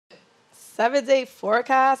7-day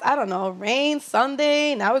forecast. I don't know, rain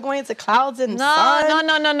Sunday. Now we're going into clouds and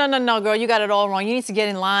sun. No, girl. You got it all wrong. You need to get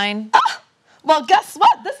in line. Well, guess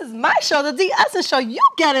what? This is my show, the D. Essence Show. You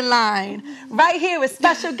get in line. Right here with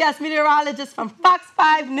special guest meteorologist from Fox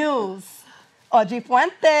 5 News, Audrey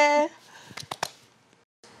Puente.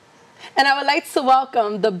 And I would like to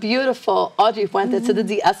welcome the beautiful Audrey Puente to the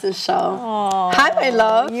D. Essence Show. Aww, hi, my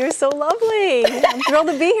love. You're so lovely. I'm thrilled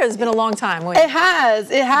to be here. It's been a long time. It has.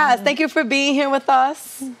 Thank you for being here with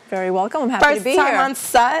us. Very welcome. I'm happy to be here. First time on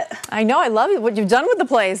set. I know. I love it. What you've done with the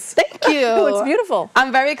place. Thank you. It's beautiful.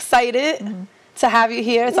 I'm very excited to have you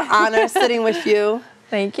here. It's an honor sitting with you.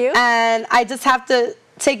 Thank you. And I just have to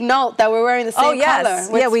take note that we're wearing the same color.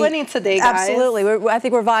 We're twinning today, guys. Absolutely. I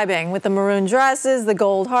think we're vibing with the maroon dresses, the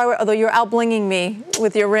gold hardware, although you're out blinging me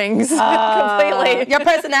with your rings completely. Your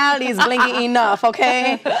personality is blingy enough,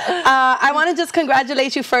 okay? I want to just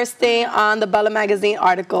congratulate you first thing on the Bella Magazine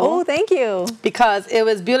article. Oh, thank you. Because it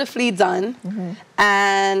was beautifully done.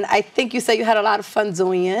 And I think you said you had a lot of fun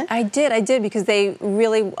doing it. I did, because they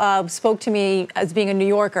really spoke to me as being a New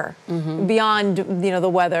Yorker, beyond the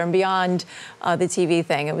weather and beyond the TV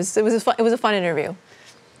thing. It was a fun interview.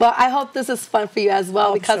 Well, I hope this is fun for you as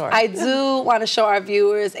well, because sure. I do want to show our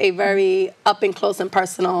viewers a very up and close and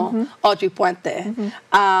personal Audrey Puente.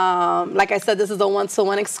 Like I said, this is a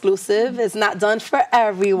one-to-one exclusive. It's not done for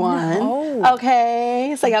everyone. No.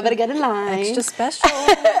 Okay, so y'all better get in line. Extra special.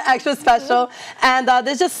 Extra special. And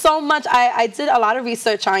there's just so much. I did a lot of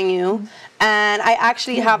research on you. And I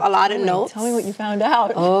actually have a lot of notes. Tell me what you found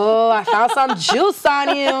out. Oh, I found some juice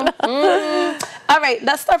on you. All right,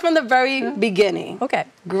 let's start from the very beginning. Okay.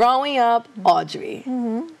 Growing up, Audrey.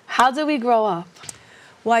 How did we grow up?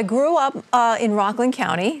 Well, I grew up in Rockland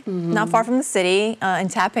County, not far from the city, in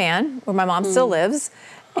Tappan, where my mom still lives.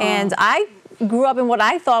 And I grew up in what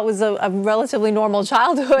I thought was a relatively normal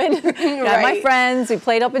childhood. Had my friends, we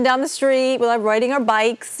played up and down the street, we were riding our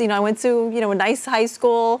bikes. I went to a nice high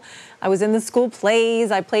school. I was in the school plays,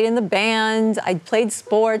 I played in the band, I played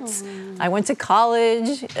sports, I went to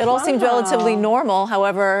college. It all seemed relatively normal.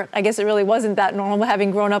 However, I guess it really wasn't that normal, having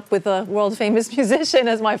grown up with a world-famous musician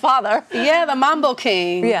as my father. Yeah, the Mambo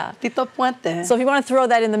King. Yeah. Tito Puente. So if you want to throw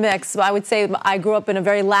that in the mix, I would say I grew up in a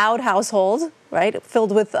very loud household, right?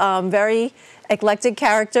 Filled with very eclectic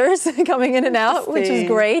characters coming in and out, which was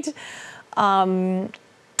great.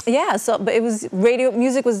 Yeah, but it was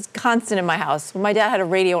music was constant in my house. My dad had a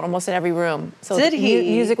radio almost in every room. So did he?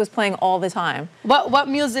 Music was playing all the time. What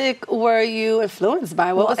music were you influenced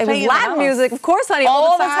by? What was playing it was Latin music, of course, honey,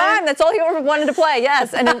 all the time. That's all he ever wanted to play,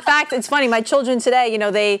 yes. And in fact, it's funny, my children today,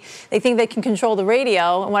 they think they can control the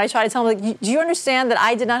radio. And when I try to tell them, like, do you understand that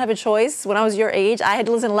I did not have a choice when I was your age? I had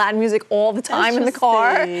to listen to Latin music all the time in the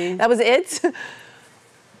car. That was it.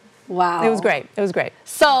 Wow. It was great. It was great.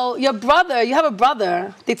 So you have a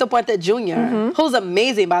brother, Tito Puente Jr., who's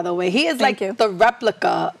amazing, by the way. He is the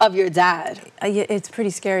replica of your dad. It's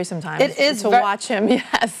pretty scary sometimes. It is to watch him,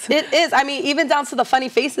 yes. It is. I mean, even down to the funny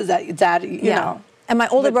faces that your dad, you know. And my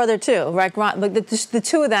older brother too, right? Like the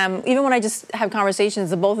two of them, even when I just have conversations,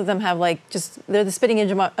 the both of them have they're the spitting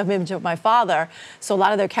image of my father. So a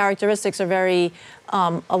lot of their characteristics are very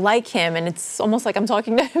alike him, and it's almost like I'm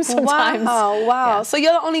talking to him sometimes. Wow. Yeah. So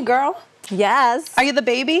you're the only girl? Yes. Are you the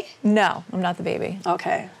baby? No, I'm not the baby.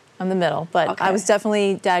 Okay. I'm the middle, but I was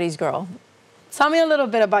definitely daddy's girl. Tell me a little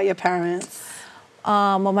bit about your parents.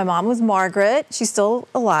 Well, my mom was Margaret. She's still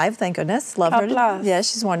alive, thank goodness. Love her. Yeah,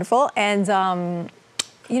 she's wonderful. And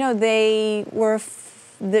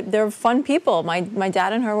they're fun people. My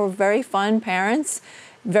dad and her were very fun parents,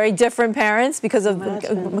 very different parents because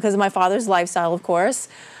of my father's lifestyle, of course.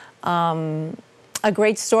 A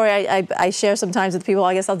great story I share sometimes with people,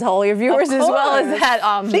 I guess I'll tell all your viewers as well, is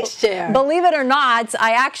that, please share. Believe it or not,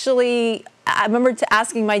 I remember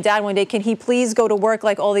asking my dad one day, can he please go to work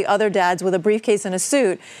like all the other dads with a briefcase and a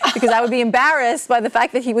suit? Because I would be embarrassed by the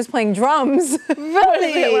fact that he was playing drums.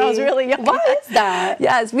 Really? When I was really young. Why is that?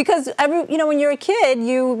 Yes, because when you're a kid,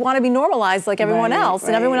 you want to be normalized like everyone else.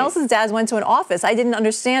 And everyone else's dads went to an office. I didn't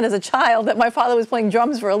understand as a child that my father was playing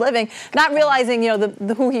drums for a living, not realizing,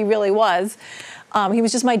 who he really was. He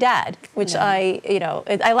was just my dad, which I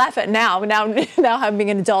laugh at now having being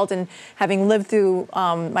an adult and having lived through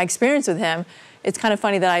my experience with him. It's kind of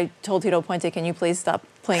funny that I told Tito Puente, can you please stop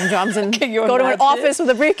playing drums and go to an office with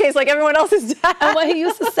a briefcase like everyone else's dad? And what he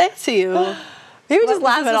used to say to you? He would just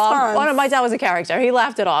laugh it off. Oh, no, my dad was a character. He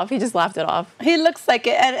laughed it off. He just laughed it off. He looks like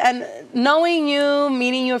it. And knowing you,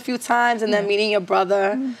 meeting you a few times, and then meeting your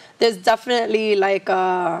brother, there's definitely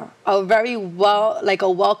a very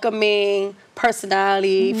welcoming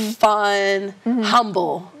personality, fun,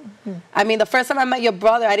 humble. I mean, the first time I met your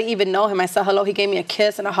brother, I didn't even know him. I said hello. He gave me a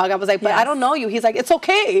kiss and a hug. I was like, but I don't know you. He's like, it's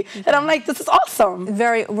okay. And I'm like, this is awesome.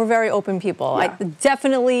 We're very open people. Yeah.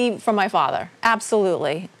 Definitely from my father.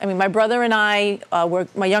 Absolutely. I mean, my brother and I,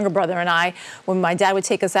 my younger brother and I, when my dad would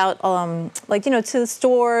take us out, like, you know, to the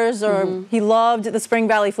stores, or he loved the Spring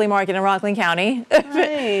Valley Flea Market in Rockland County.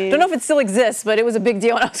 Nice. Don't know if it still exists, but it was a big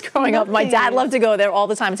deal when I was growing up. My dad loved to go there all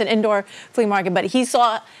the time. It's an indoor flea market, but he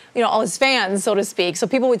saw, you know, all his fans, so to speak. So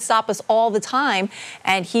people would stop us all the time,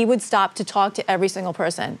 and he would stop to talk to every single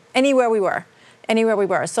person, anywhere we were. Anywhere we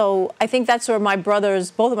were. So I think that's where my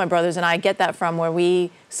brothers, both of my brothers and I, get that from, where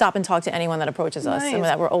we stop and talk to anyone that approaches us, and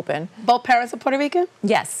that we're open. Both parents are Puerto Rican?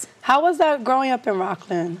 Yes. How was that growing up in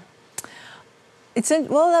Rockland?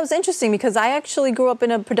 Well, that was interesting because I actually grew up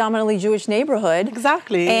in a predominantly Jewish neighborhood.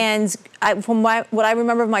 Exactly. And from what I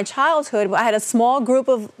remember of my childhood, I had a small group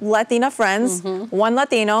of Latina friends, one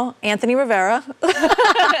Latino, Anthony Rivera.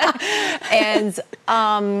 And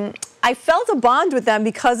I felt a bond with them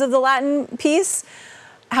because of the Latin piece.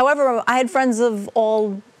 However, I had friends of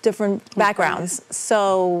all different backgrounds.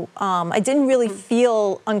 So I didn't really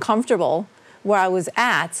feel uncomfortable where I was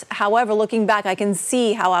at. However, looking back, I can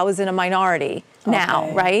see how I was in a minority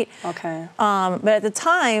now, right? Okay. But at the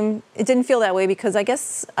time, it didn't feel that way because I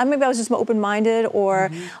guess maybe I was just more open-minded,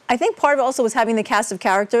 or I think part of it also was having the cast of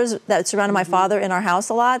characters that surrounded my father in our house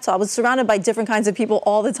a lot. So I was surrounded by different kinds of people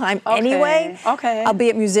all the time anyway. Okay.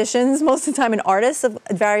 Albeit musicians most of the time, and artists of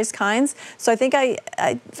various kinds. So I think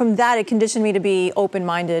from that, it conditioned me to be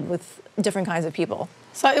open-minded with different kinds of people.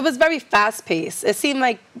 So it was very fast-paced. It seemed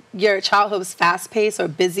like your childhood was fast-paced or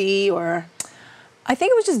busy, or... I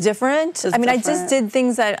think it was just different. I just did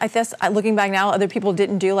things that I guess, looking back now, other people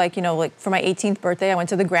didn't do. Like, you know, like for my 18th birthday, I went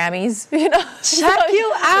to the Grammys. You know, check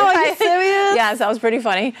you out. Are you serious? Yes, that was pretty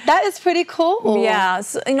funny. That is pretty cool. Yeah,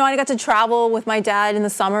 so, you know, I got to travel with my dad in the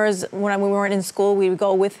summers when we weren't in school. We would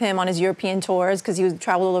go with him on his European tours because he would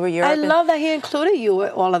travel all over Europe. I love that he included you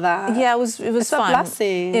with all of that. Yeah, it was fun. It's a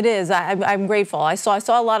blessing. It is. I'm grateful. I saw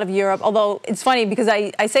a lot of Europe. Although it's funny because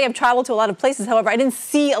I say I've traveled to a lot of places. However, I didn't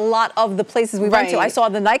see a lot of the places we went to. I saw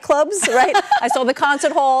the nightclubs, right? I saw the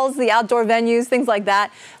concert halls, the outdoor venues, things like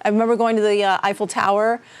that. I remember going to the Eiffel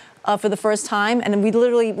Tower for the first time, and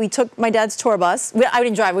we took my dad's tour bus. I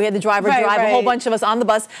didn't drive. We had the driver drive. A whole bunch of us on the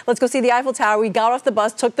bus. Let's go see the Eiffel Tower. We got off the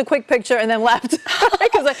bus, took the quick picture, and then left.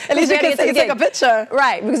 Because at least we had to get to take a picture.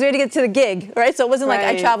 Right, because we had to get to the gig, right? So it wasn't like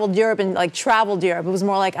I traveled Europe and like traveled Europe. It was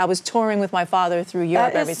more like I was touring with my father through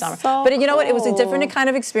Europe every summer. But you know what? It was a different kind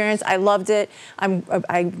of experience. I loved it. I'm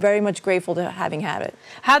very much grateful to having had it.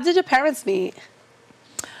 How did your parents meet?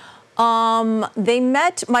 They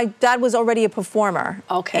met, my dad was already a performer.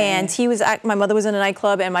 Okay. And my mother was in a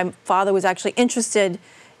nightclub, and my father was actually interested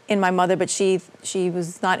in my mother, but she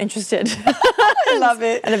was not interested. I love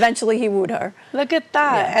it. And eventually he wooed her. Look at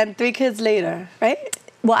that. Yeah. And 3 kids later, right?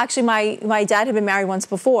 Well, actually, my dad had been married once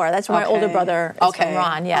before. That's where my older brother is from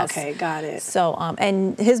Ron, yes. Okay, got it. So,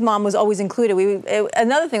 and his mom was always included.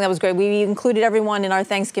 Another thing that was great, we included everyone in our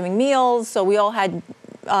Thanksgiving meals, so we all had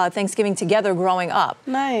Thanksgiving together growing up.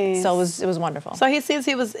 Nice. So it was wonderful. So it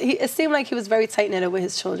seemed like he was very tight-knitted with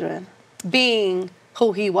his children, being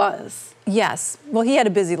who he was. Yes. Well, he had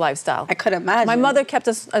a busy lifestyle. I could imagine. My mother kept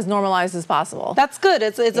us as normalized as possible. That's good.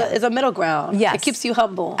 It's a middle ground. Yes. It keeps you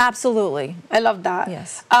humble. Absolutely. I love that.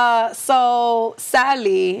 Yes. So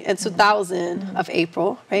sadly, in 2000 of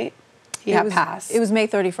April, right? He had passed. It was May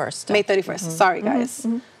 31st. May 31st. Sorry, guys.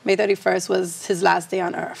 May 31st was his last day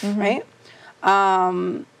on Earth, right?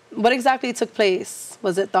 What exactly took place?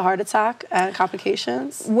 Was it the heart attack and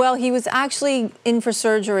complications? Well, he was actually in for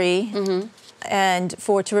surgery and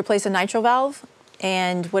to replace a nitro valve.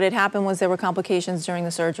 And what had happened was there were complications during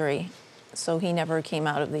the surgery. So he never came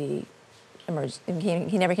out of the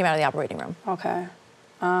he never came out of the operating room. Okay.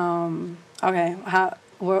 Okay.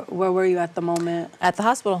 Where were you at the moment? At the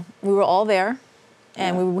hospital. We were all there.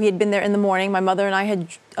 And we had been there in the morning. My mother and I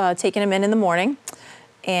had taken him in the morning.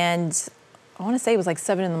 And I want to say it was like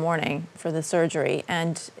 7 in the morning for the surgery,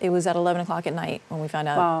 and it was at 11 o'clock at night when we found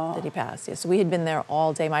out that he passed. Yeah, so we had been there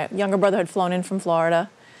all day. My younger brother had flown in from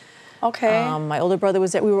Florida. Okay. My older brother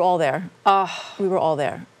was there. We were all there. We were all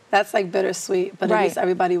there. That's like bittersweet, but at least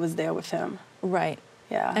everybody was there with him. Right.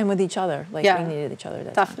 Yeah. And with each other. Like we needed each other at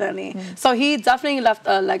that definitely. time. So he definitely left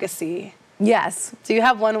a legacy. Yes. Do you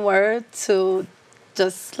have one word to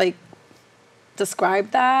just like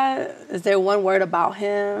describe that? Is there one word about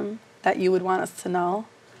him that you would want us to know?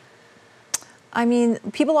 I mean,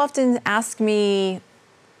 people often ask me,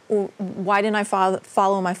 why didn't I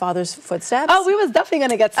follow my father's footsteps? Oh, we was definitely going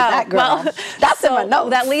to get to that, girl. Well, that's in my notes.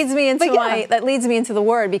 That leads me into that leads me into the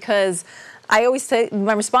word, because I always say,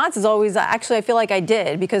 my response is always, actually, I feel like I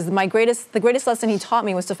did, because the greatest lesson he taught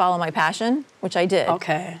me was to follow my passion, which I did.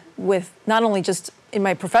 Okay. With not only just in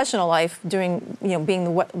my professional life, doing, being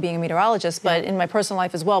a meteorologist, but in my personal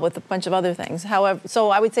life as well, with a bunch of other things. However, so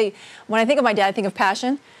I would say, when I think of my dad, I think of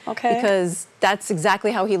passion. Okay. Because that's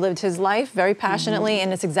exactly how he lived his life, very passionately,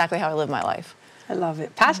 and it's exactly how I live my life. I love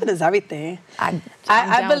it. Passion is everything. I'm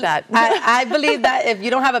down with that. I believe that if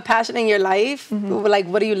you don't have a passion in your life, like,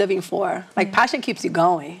 what are you living for? Like, passion keeps you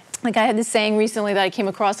going. Like, I had this saying recently that I came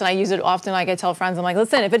across, and I use it often. Like, I tell friends, I'm like,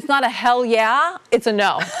 listen, if it's not a hell yeah, it's a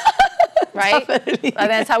no. Right? Definitely. And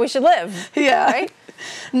that's how we should live. Yeah. Right?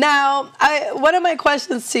 Now, one of my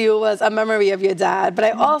questions to you was a memory of your dad, but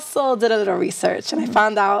I also did a little research, and I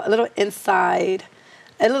found out a little insider.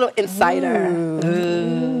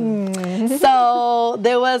 So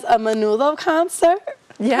there was a Menudo concert.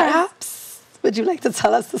 Yes. Perhaps. Would you like to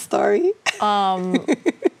tell us the story? Well,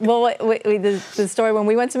 the story when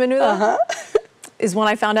we went to Menudo is when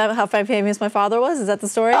I found out how famous my father was. Is that the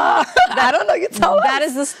story? I don't know. You tell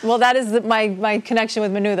us. That is my connection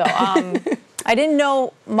with Menudo. I didn't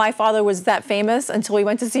know my father was that famous until we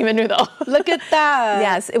went to see Menudo. Look at that.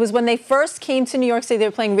 Yes, it was when they first came to New York City. They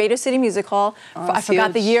were playing Radio City Music Hall. I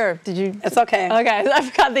forgot the year. Did you? It's okay. Okay, I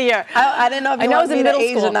forgot the year. I didn't know if you wanted me to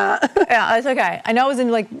age or not. Yeah, it's okay. I know it was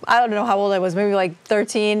in, like, I don't know how old I was, maybe like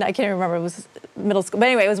 13. I can't remember. It was middle school. But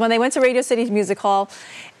anyway, it was when they went to Radio City Music Hall,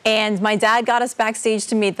 and my dad got us backstage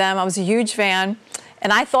to meet them. I was a huge fan.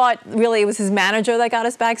 And I thought, really, it was his manager that got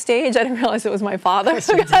us backstage. I didn't realize it was my father.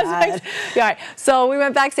 Dad. Yeah, right. So we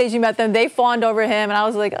went backstage, we met them. They fawned over him, and I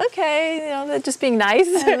was like, okay, they're just being nice.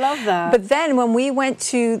 I love that. But then when we went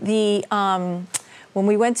to be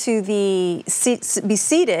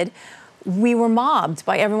seated, we were mobbed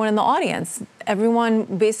by everyone in the audience. Everyone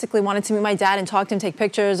basically wanted to meet my dad and talk to him, take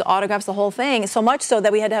pictures, autographs, the whole thing. So much so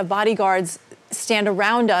that we had to have bodyguards stand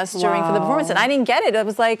around us for the performance. And I didn't get it. I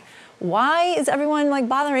was like, why is everyone, like,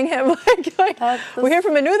 bothering him? We're here for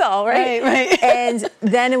Menudo, right? Right. And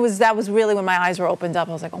then that was really when my eyes were opened up.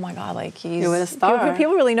 I was like, oh my God, like, You're a star.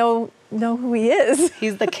 People really know who he is.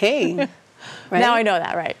 He's the king. Right? Now I know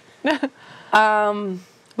that, right?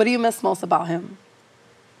 What do you miss most about him?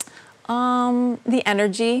 The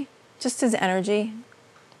energy, just his energy,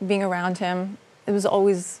 being around him. It was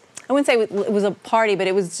always, I wouldn't say it was a party, but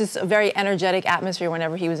it was just a very energetic atmosphere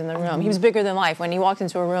whenever he was in the room. He was bigger than life. When he walked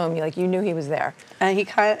into a room, you knew he was there. And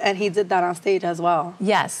he did that on stage as well.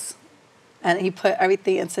 Yes. And he put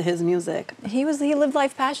everything into his music. He lived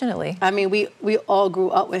life passionately. I mean, we all grew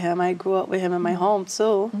up with him. I grew up with him in my home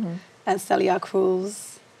too. And Celia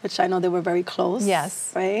Cruz, which I know they were very close.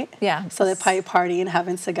 Yes. Right? Yeah. So they probably partying,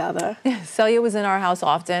 having together. Celia was in our house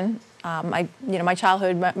often. My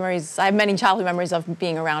childhood memories, I have many childhood memories of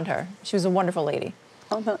being around her. She was a wonderful lady.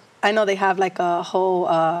 I know they have like a whole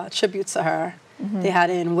tribute to her. They had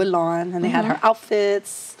it in Woodlawn, and they had her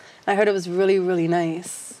outfits. I heard it was really, really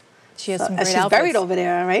nice. She has some great she's outfits. buried over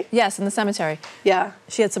there, right? Yes, in the cemetery. Yeah.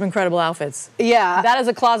 She had some incredible outfits. Yeah. That is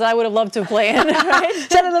a closet I would have loved to play in, right?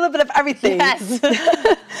 She had a little bit of everything. Yes.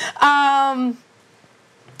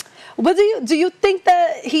 What do you think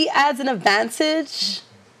that he adds an advantage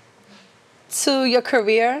to your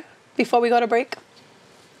career before we go to break?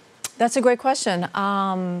 That's a great question.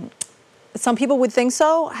 Some people would think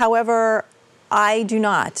so. However, I do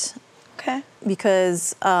not. Okay.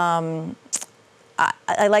 Because I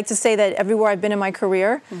like to say that everywhere I've been in my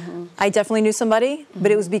career, I definitely knew somebody,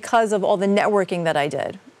 but it was because of all the networking that I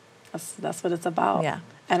did. That's what it's about. Yeah.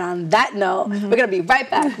 And on that note, we're going to be right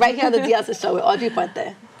back, right here on the Diaz Show with Audrey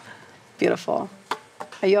Puente. Beautiful.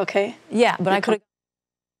 Are you okay? Yeah, but I could have.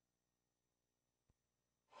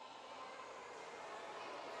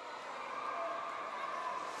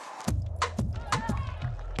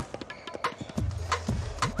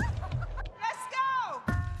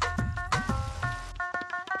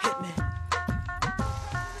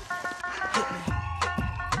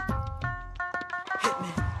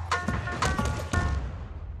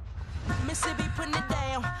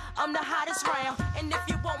 I'm the hottest round, and if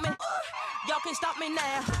you want me, y'all can stop me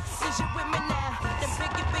now. Is you with me now? The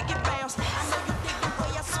biggie bounce. I know you dig the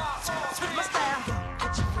way I switch my style.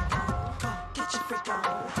 Get your freak on, get your freak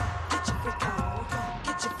on, get your freak on,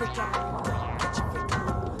 get your freak on, get your freak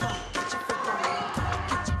on, get your freak on,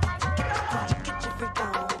 get your freak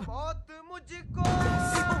on.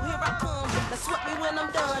 People, here I come. Now sweat me when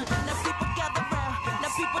I'm done. Now people gather round.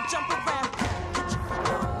 Now people jump around. Get your freak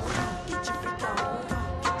on, get your freak on.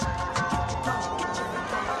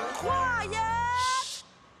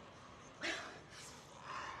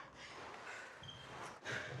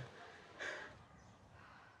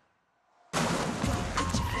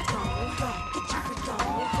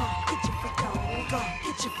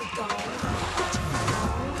 I'm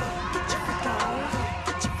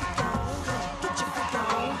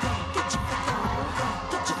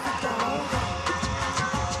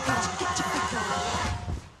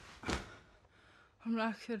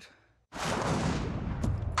not good.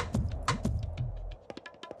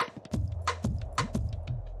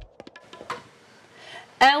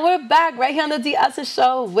 And we're back right here on the DS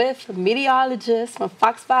show with meteorologist from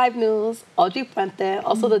Fox 5 News, Audrey Puente,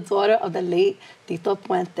 also the daughter of the late Tito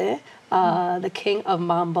Puente, the king of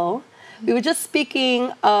Mambo. We were just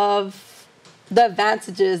speaking of the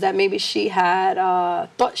advantages that maybe she had,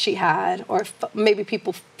 thought she had, or maybe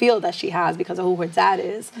people feel that she has because of who her dad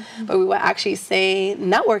is. But we were actually saying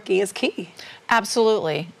networking is key.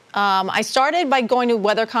 Absolutely. I started by going to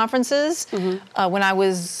weather conferences when I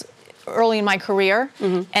was early in my career,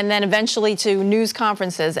 and then eventually to news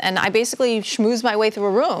conferences. And I basically schmoozed my way through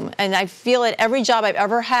a room. And I feel that every job I've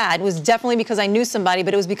ever had was definitely because I knew somebody,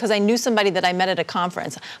 but it was because I knew somebody that I met at a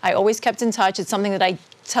conference. I always kept in touch. It's something that I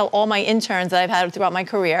tell all my interns that I've had throughout my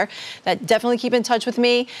career that definitely keep in touch with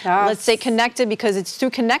me. Yes. Let's stay connected, because it's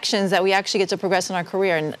through connections that we actually get to progress in our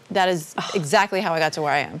career. And that is exactly how I got to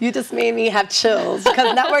where I am. You just made me have chills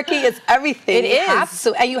because networking is everything. It You is. have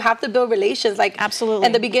to, and you have to build relations. Like, Absolutely.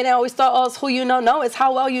 in the beginning, I always thought, oh, it's who you know. No, it's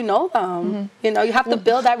how well you know them. You know, you have to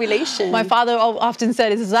build that relation. My father often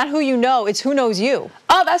said, it's not who you know, it's who knows you.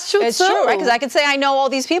 Oh, that's true, It's too. true, right? Because I could say I know all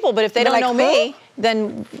these people, but if they But don't like, know me, who?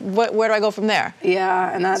 then where do I go from there?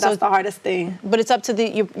 Yeah, and that's the hardest thing. But it's up to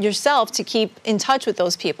yourself to keep in touch with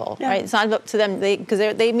those people, Yeah. right? It's not up to them, because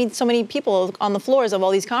they meet so many people on the floors of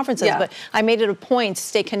all these conferences, Yeah. but I made it a point to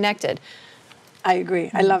stay connected. I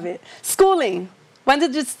agree. I love it. Schooling. When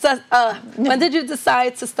did you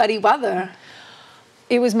decide to study weather?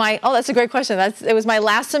 It was that's a great question. It was my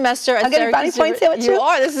last semester at I'm getting Syracuse. brownie points here with you. You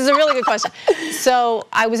are. This is a really good question. So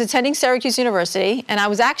I was attending Syracuse University, and I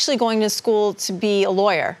was actually going to school to be a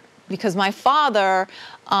lawyer, because my father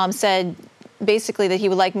said basically that he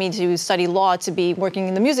would like me to study law to be working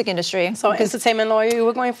in the music industry. So entertainment lawyer you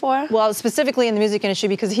were going for? Well, specifically in the music industry,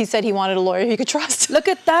 because he said he wanted a lawyer he could trust. Look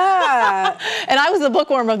at that. And I was the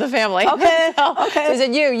bookworm of the family. Okay, So okay. he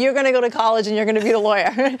said, you're going to go to college and you're going to be the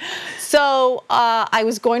lawyer. So I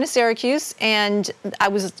was going to Syracuse, and I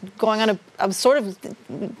was sort of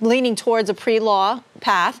leaning towards a pre-law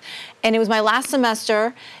path. And it was my last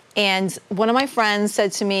semester, and one of my friends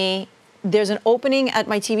said to me, there's an opening at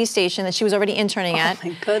my TV station that she was already interning at. Oh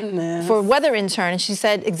my goodness. For a weather intern. And she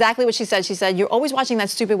said exactly what she said. She said, you're always watching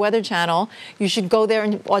that stupid weather channel. You should go there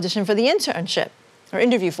and audition for the internship or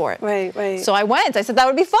interview for it. Right. So I went. I said, that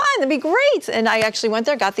would be fun. That'd be great. And I actually went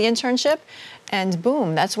there, got the internship, and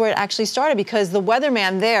boom, that's where it actually started, because the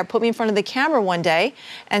weatherman there put me in front of the camera one day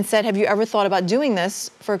and said, have you ever thought about doing this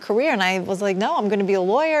for a career? And I was like, no, I'm going to be a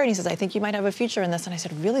lawyer. And he says, I think you might have a future in this. And I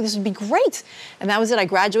said, really? This would be great. And that was it. I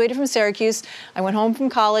graduated from Syracuse. I went home from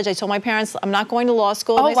college. I told my parents, I'm not going to law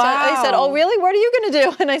school. Oh, And wow. they said, oh, really? What are you going to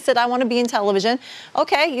do? And I said, I want to be in television.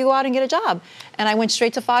 Okay, you go out and get a job. And I went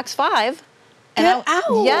straight to Fox 5. Get out.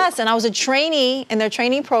 Yes, and I was a trainee in their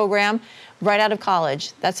training program right out of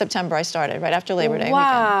college. That September I started, right after Labor Day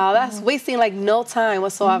Wow, that's wasting like no time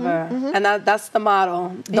whatsoever. And that's the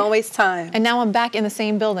motto. Don't waste time. And now I'm back in the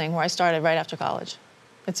same building where I started right after college.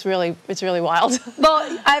 It's really wild.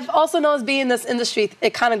 Well, I've also noticed being in this industry,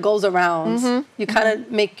 it kind of goes around. You kind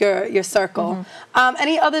of make your circle.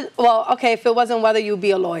 Any other, okay, if it wasn't weather, you'd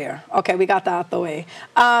be a lawyer. Okay, we got that out the way.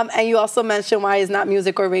 And you also mentioned why it's not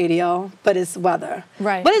music or radio, but it's weather.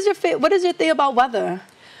 Right. What is your thing about weather?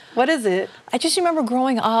 What is it? I just remember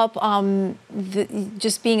growing up,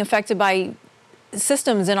 just being affected by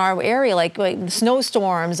systems in our area, like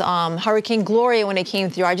snowstorms, Hurricane Gloria when it came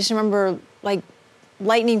through. I just remember like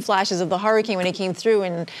lightning flashes of the hurricane when it came through,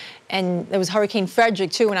 and there was Hurricane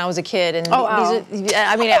Frederick too when I was a kid. And wow.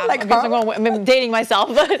 I'm dating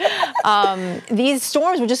myself, but these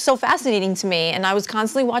storms were just so fascinating to me. And I was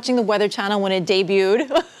constantly watching the Weather Channel when it debuted.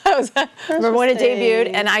 Remember when it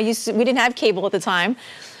debuted, and we didn't have cable at the time.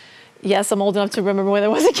 Yes, I'm old enough to remember when there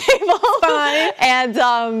was a cable. Fine. And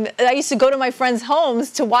I used to go to my friends' homes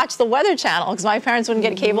to watch the Weather Channel because my parents wouldn't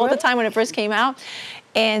get cable at the time when it first came out.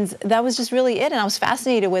 And that was just really it, and I was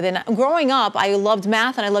fascinated with it. And growing up, I loved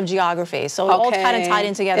math and I loved geography, so it all kind of tied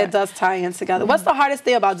in together. It does tie in together. What's the hardest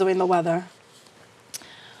thing about doing the weather?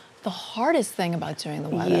 The hardest thing about doing the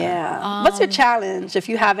weather? Yeah. What's your challenge, if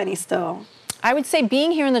you have any still? I would say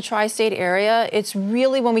being here in the tri-state area, it's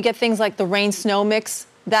really when we get things like the rain-snow mix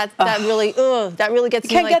That really gets me.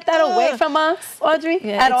 Can't like, get that away from us, Audrey,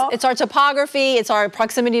 at all. It's our topography, it's our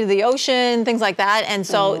proximity to the ocean, things like that. And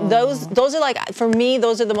so those are like, for me,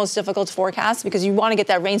 those are the most difficult to forecast because you want to get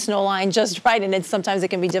that rain snow line just right, and sometimes it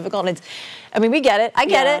can be difficult. And we get it. I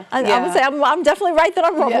get it. I would say I'm definitely right that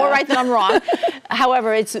I'm wrong, more right than I'm wrong.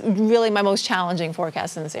 However, it's really my most challenging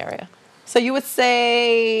forecast in this area. So you would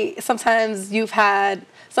say sometimes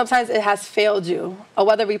it has failed you. A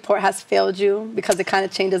weather report has failed you because it kind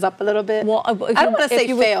of changes up a little bit. Well, I don't want to say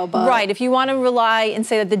fail, but right. If you want to rely and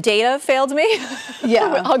say that the data failed me,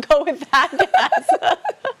 I'll go with that.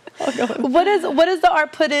 What is the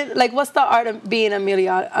art put in? Like, what's the art of being a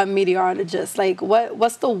meteorologist? Like,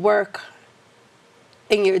 what's the work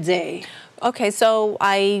in your day? Okay, so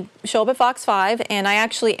I show up at Fox 5 and I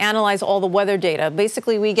actually analyze all the weather data.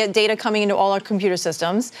 Basically, we get data coming into all our computer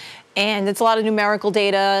systems, and it's a lot of numerical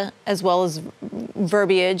data as well as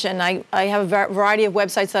verbiage. And I have a variety of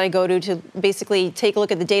websites that I go to basically take a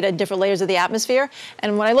look at the data in different layers of the atmosphere.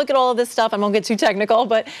 And when I look at all of this stuff, I won't get too technical,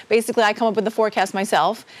 but basically I come up with the forecast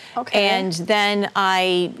myself. Okay. And then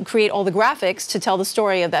I create all the graphics to tell the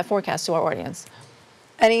story of that forecast to our audience.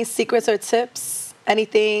 Any secrets or tips?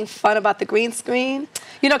 Anything fun about the green screen?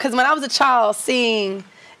 You know, because when I was a child seeing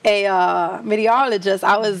a meteorologist,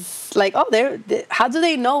 I was like, oh, how do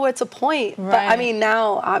they know where to point? Right. But I mean,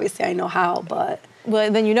 now obviously I know how, but.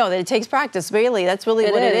 Well, then you know that it takes practice, really. That's really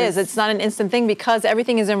what it is. It's not an instant thing because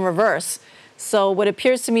everything is in reverse. So what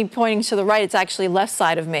appears to me pointing to the right, it's actually left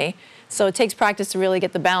side of me. So it takes practice to really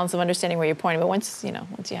get the balance of understanding where you're pointing. But once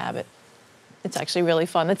you have it, it's actually really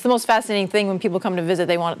fun. It's the most fascinating thing when people come to visit.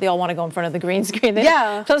 They all want to go in front of the green screen.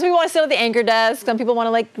 Some people want to sit at the anchor desk. Some people want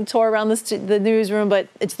to like tour around the newsroom, but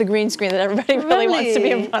it's the green screen that everybody really wants to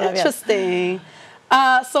be in front of. Interesting.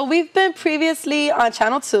 So we've been previously on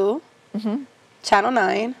Channel 2, Channel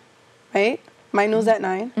 9, right? My News at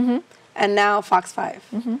 9, and now Fox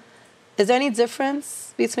 5. Is there any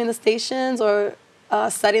difference between the stations or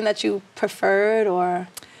a setting that you preferred or?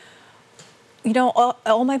 You know,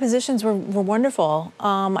 all my positions were wonderful.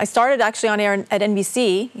 I started actually on air at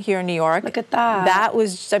NBC here in New York. Look at that. That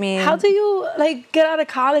was, I mean. How do you, like, get out of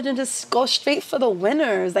college and just go straight for the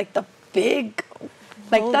winners? Like, the big,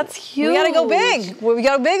 like, that's huge. We got to go big. We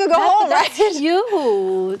got to go big or go home, right? That's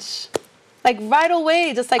huge. Like, right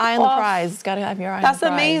away, just like eye on the prize. Got to have your eye on the prize.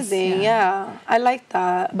 That's amazing, yeah. I like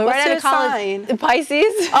that. But what's right out of college, sign?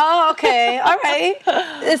 Pisces. Oh, okay. All right.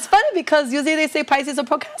 It's funny because usually they say Pisces are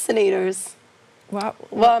procrastinators.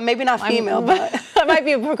 Well, maybe not female, but I might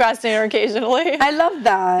be a procrastinator occasionally. I love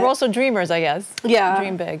that. We're also dreamers, I guess. Yeah.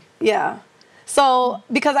 Dream big. Yeah. So,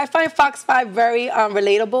 because I find Fox 5 very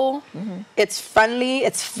relatable. It's friendly.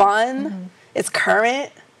 It's fun. It's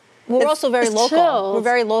current. Well, we're also very local. Chilled. We're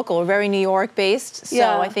very local. We're very New York based.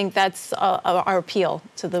 So I think that's our appeal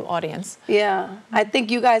to the audience. Yeah. I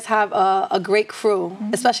think you guys have a great crew,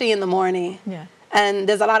 especially in the morning. Yeah. And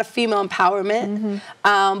there's a lot of female empowerment.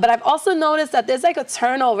 But I've also noticed that there's like a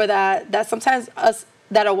turnover that sometimes us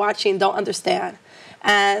that are watching don't understand.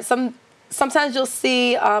 And sometimes you'll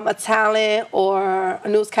see a talent or a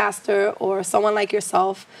newscaster or someone like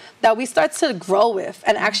yourself that we start to grow with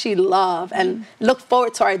and actually love and look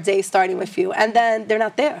forward to our day starting with you. And then they're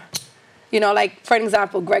not there. You know, like, for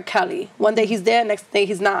example, Greg Kelly. One day he's there, next day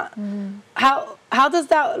he's not. How does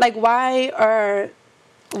that, like, why are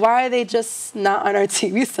they just not on our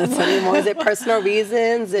TV sets anymore? Is it personal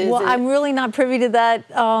reasons? I'm really not privy to that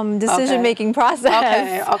decision-making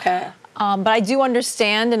process. Okay. But I do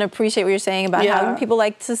understand and appreciate what you're saying about how people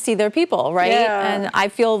like to see their people, right? Yeah. And I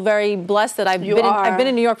feel very blessed that I've been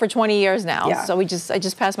in New York for 20 years now. Yeah. So I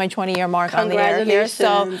just passed my 20-year mark on the air here.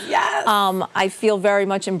 So I feel very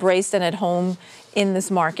much embraced and at home in this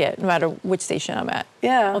market, no matter which station I'm at.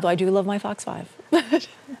 Yeah. Although I do love my Fox 5.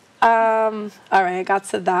 All right, I got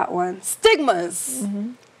to that one. Stigmas.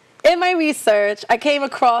 In my research, I came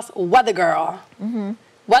across Weather Girl.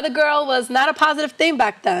 Weather Girl was not a positive thing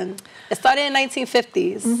back then. It started in the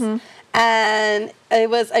 1950s. And it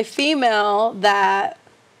was a female that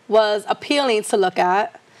was appealing to look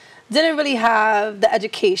at, didn't really have the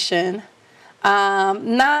education,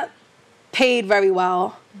 not paid very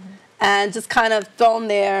well, and just kind of thrown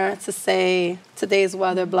there to say, today's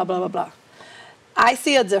weather, blah, blah, blah, blah. I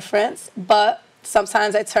see a difference, but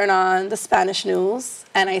sometimes I turn on the Spanish news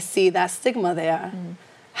and I see that stigma there.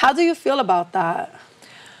 How do you feel about that?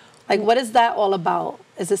 Like, what is that all about?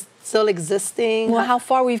 Is it still existing? Well, how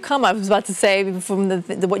far we've come, I was about to say, from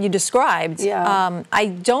what you described. Yeah. I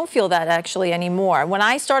don't feel that actually anymore. When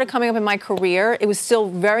I started coming up in my career, it was still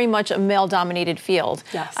very much a male-dominated field.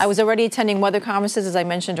 Yes. I was already attending weather conferences, as I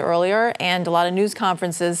mentioned earlier, and a lot of news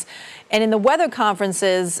conferences. And in the weather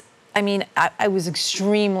conferences, I mean, I was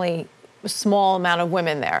extremely small amount of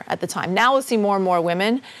women there at the time. Now we'll see more and more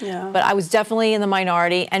women, but I was definitely in the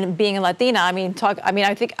minority. And being a Latina, I mean,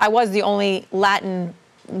 I think I was the only Latin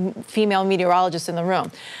female meteorologist in the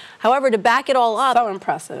room. However, to back it all up, So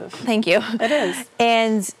impressive. thank you. It is.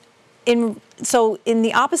 And in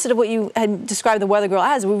the opposite of what you had described the weather girl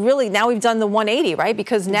as, now we've done the 180, right?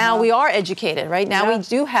 Because now we are educated, right? Now we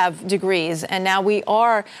do have degrees, and now we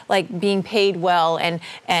are like being paid well, and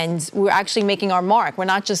we're actually making our mark. We're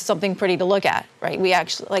not just something pretty to look at, right? We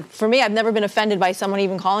actually, like, for me, I've never been offended by someone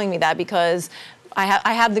even calling me that, because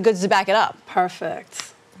I have the goods to back it up.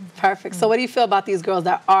 Perfect. Perfect. So what do you feel about these girls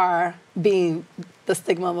that are being the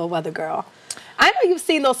stigma of a weather girl? I know you've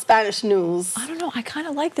seen those Spanish news. I don't know. I kind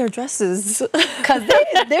of like their dresses. Because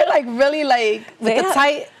they're like really like with the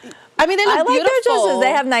tight. I mean, they look beautiful. I like their dresses. They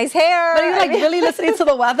have nice hair. But are you like really listening to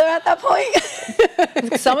the weather at that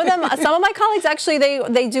point? Some of my colleagues actually,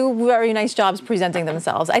 they do very nice jobs presenting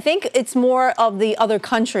themselves. I think it's more of the other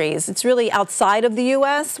countries. It's really outside of the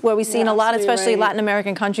U.S. where we've seen a lot, especially Latin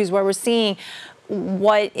American countries, where we're seeing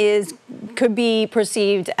what could be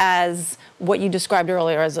perceived as what you described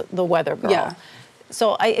earlier as the weather girl. Yeah.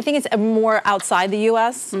 So I think it's more outside the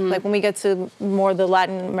U.S. Like when we get to more the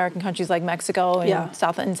Latin American countries like Mexico and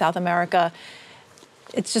South America,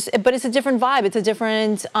 it's just, but it's a different vibe. It's a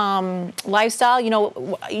different lifestyle. You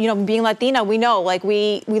know, being Latina, we know, like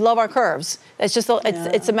we love our curves. It's just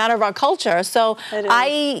it's a matter of our culture. So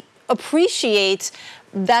I appreciate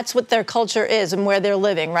that's what their culture is and where they're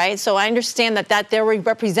living, right? So I understand that they're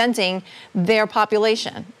representing their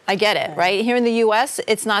population. I get it, right? Here in the U.S.,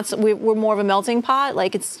 it's not. We're more of a melting pot.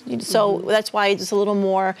 Like so that's why it's a little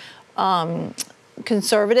more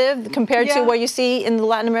conservative compared to what you see in the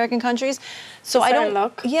Latin American countries. So I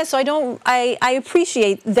don't. Yeah. So I don't. I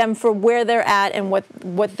appreciate them for where they're at and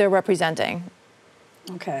what they're representing.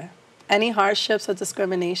 Okay. Any hardships or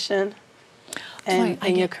discrimination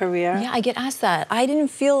in your career? Yeah, I get asked that. I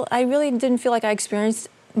really didn't feel like I experienced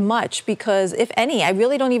much, because if any, I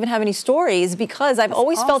really don't even have any stories, because I've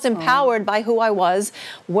always felt empowered by who I was,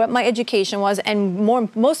 what my education was, and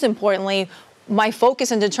most importantly, my focus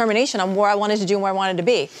and determination on where I wanted to do and where I wanted to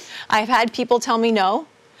be. I've had people tell me no.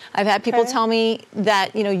 I've had people tell me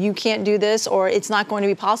that, you can't do this, or it's not going to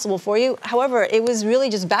be possible for you. However, it was really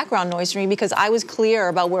just background noise for me, because I was clear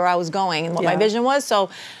about where I was going and what my vision was. So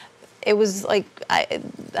it was like, I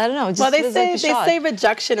don't know. Just, they say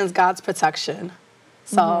rejection is God's protection.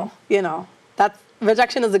 So, that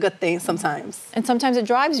rejection is a good thing sometimes. And sometimes it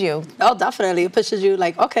drives you. Oh, definitely. It pushes you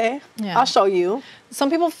like, okay, I'll show you. Some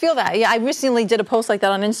people feel that. Yeah, I recently did a post like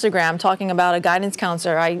that on Instagram talking about a guidance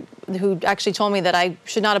counselor who actually told me that I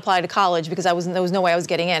should not apply to college because there was no way I was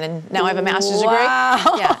getting in. And now I have a master's degree.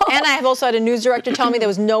 Yeah. And I have also had a news director tell me there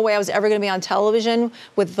was no way I was ever going to be on television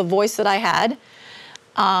with the voice that I had.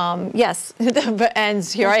 Yes, and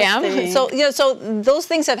here I am. So, so those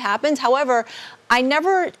things have happened. However, they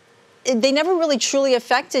never really truly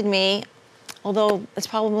affected me, although that's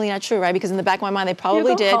probably not true, right? Because in the back of my mind, they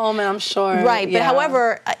probably did. Home, and I'm sure. Right, but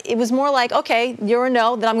however, it was more like, okay, you're a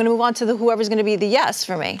no, then I'm going to move on to whoever's going to be the yes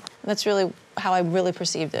for me. That's really how I really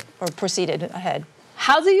perceived it, or proceeded ahead.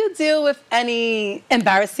 How do you deal with any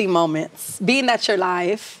embarrassing moments, being that you're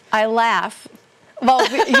live? I laugh. Well,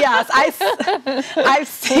 yes, I've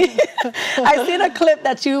seen a clip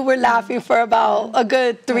that you were laughing for about a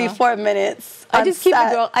good 3-4 minutes. I just keep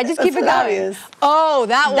it going. Oh,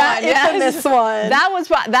 that one. That infamous one.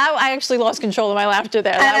 That I actually lost control of my laughter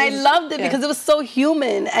there. And I loved it because it was so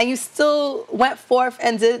human, and you still went forth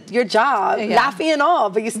and did your job, laughing and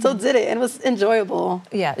all, but you still did it, and it was enjoyable.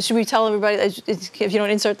 Yeah. Should we tell everybody, if you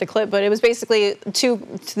don't insert the clip, but it was basically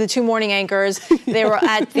the two morning anchors. They were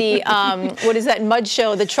at the, what is that, mud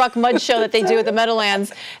show, the truck mud show that they do at the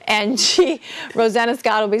Meadowlands, and Rosanna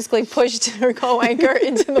Scotto basically pushed her co-anchor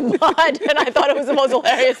into the mud, and I thought it was the most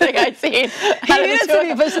hilarious thing I'd seen. He needed to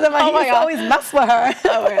be pushed in the mud. He used to always mess with her.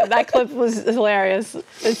 Oh my God, that clip was hilarious.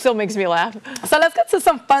 It still makes me laugh. So let's get to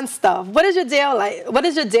some fun stuff. What is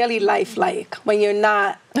your daily life like when you're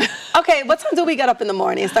not? Okay, what time do we get up in the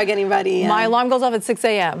morning and start getting ready? My alarm goes off at 6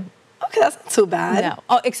 a.m. Okay, that's not too bad.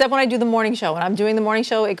 No, except when I do the morning show. When I'm doing the morning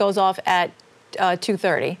show, it goes off at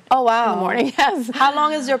 2:30. Oh wow! In the morning, yes. How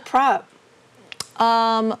long is your prep?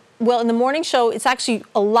 Well, in the morning show, it's actually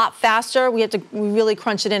a lot faster. We really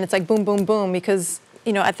crunch it in. It's like boom, boom, boom, because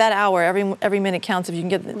you know, at that hour, every minute counts if you can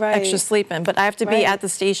get extra sleep in. But I have to be at the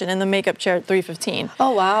station in the makeup chair at 3:15.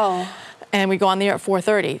 Oh, wow. And we go on the air at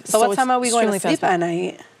 4:30. So what time are we going to sleep at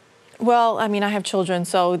night? Well, I mean, I have children,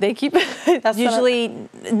 so they keep usually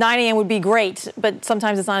 9 a.m. would be great, but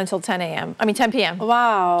sometimes it's not until 10 a.m. I mean, 10 p.m.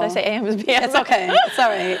 Wow. Did I say a.m. is p.m.? It's okay. It's all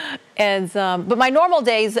right. And but my normal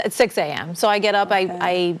days at 6 a.m. So I get up,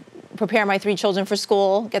 I prepare my 3 children for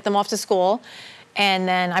school, get them off to school, and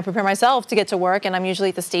then I prepare myself to get to work, and I'm usually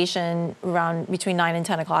at the station around between 9 and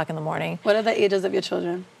 10 o'clock in the morning. What are the ages of your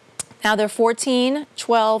children? Now they're 14,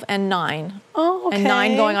 12, and 9. Oh, okay. And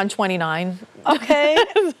 9 going on 29. Okay.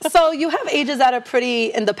 So you have ages that are pretty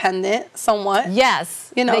independent, somewhat.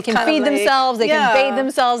 Yes. You know, they can feed themselves, they can bathe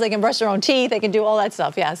themselves, they can brush their own teeth, they can do all that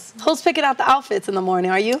stuff, yes. Who's picking out the outfits in the morning?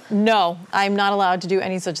 Are you? No, I'm not allowed to do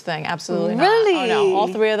any such thing. Absolutely not. Really? Oh, no. All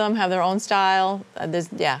 3 of them have their own style. I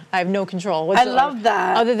have no control whatsoever. I love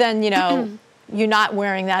that. Other than, you know, you're not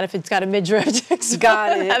wearing that if it's got a midriff.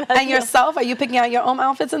 Got it. And yourself, are you picking out your own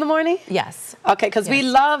outfits in the morning? Yes. Okay, because we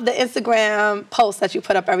love the Instagram posts that you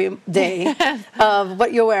put up every day of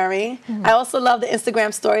what you're wearing. I also love the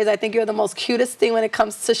Instagram stories. I think you're the most cutest thing when it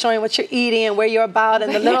comes to showing what you're eating and where you're about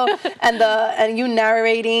and the little and you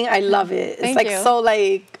narrating. I love it. It's Thank you. so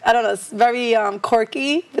like, I don't know, it's very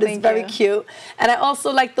quirky, but it's very cute. And I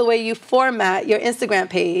also like the way you format your Instagram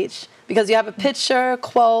page. Because you have a picture,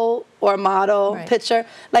 quote, or model picture.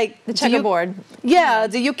 Like the checkerboard.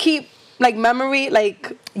 Do you keep like memory?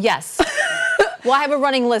 Like yes. Well, I have a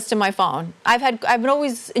running list in my phone. I've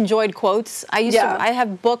always enjoyed quotes. I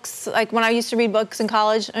have books, like when I used to read books in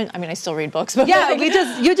college. I mean, I still read books. But yeah,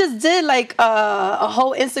 you just did like a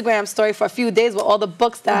whole Instagram story for a few days with all the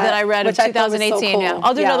books that I read in 2018. So cool. Yeah,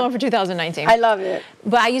 I'll do another one for 2019. I love it.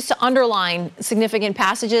 But I used to underline significant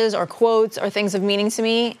passages or quotes or things of meaning to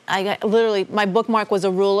me. I got, literally, my bookmark was a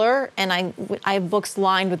ruler, and I have books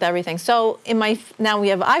lined with everything. So now we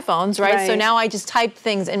have iPhones, right? So now I just type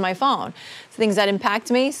things in my phone. Things that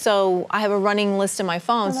impact me, so I have a running list in my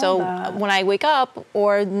phone. So when I wake up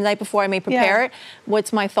or the night before I may prepare it,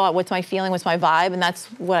 what's my thought, what's my feeling, what's my vibe, and that's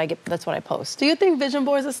what I get. That's what I post. Do you think vision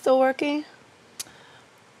boards are still working?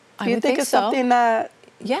 Do you think it's something that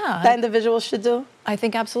that individuals should do? I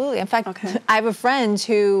think absolutely. In fact, I have a friend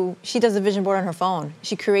who she does a vision board on her phone.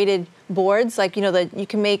 She created boards like that you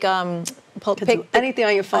can make. Pick anything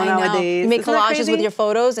on your phone nowadays. You make collages with your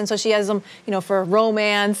photos, and so she has them, for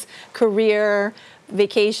romance, career,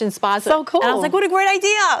 vacation spots. So cool. And I was like, what a great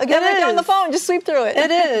idea! Get it right there on the phone, just sweep through it.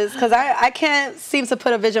 It is, because I can't seem to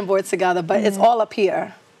put a vision board together, but it's all up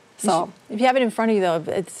here. So if you have it in front of you, though,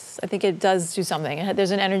 I think it does do something.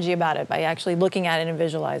 There's an energy about it by actually looking at it and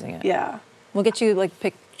visualizing it. Yeah. We'll get you like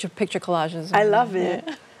picture collages. I love it.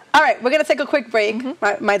 All right, we're going to take a quick break.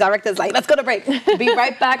 My director's like, let's go to break. Be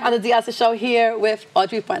right back on the Diaz Show here with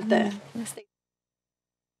Audrey Puente.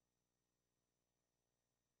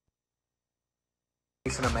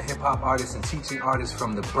 I'm a hip-hop artist and teaching artist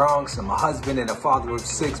from the Bronx. I'm a husband and a father of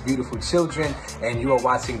 6 beautiful children, and you are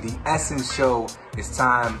watching The Essence Show. It's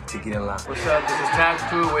time to get in line. What's up? This is Tax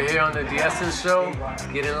Crew. We're here on The Essence Show.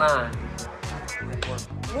 Get in line.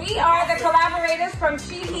 We are the collaborators from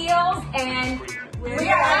She Heals, and we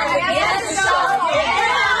are on The Essence Show.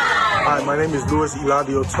 Hi, my name is Luis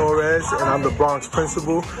Eladio Torres, and I'm the Bronx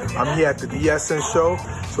principal. I'm here at the Essence Show,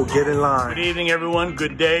 so get in line. Good evening, everyone.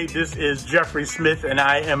 Good day. This is Jeffrey Smith, and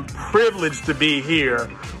I am privileged to be here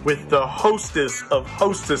with the hostess of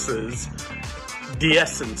hostesses, The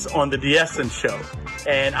Essence, on the Essence Show.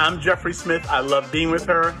 And I'm Jeffrey Smith. I love being with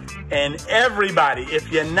her. And everybody,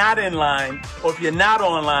 if you're not in line or if you're not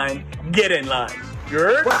online, get in line. You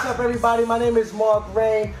heard? What's up, everybody? My name is Mark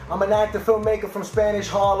Rain. I'm an actor filmmaker from Spanish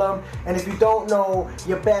Harlem. And if you don't know,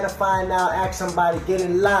 you better find out. Ask somebody. Get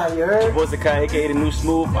in line. You heard? Voice of Kai, aka The New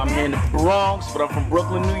Smooth. I'm here in the Bronx, but I'm from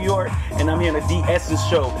Brooklyn, New York. And I'm here on the Essence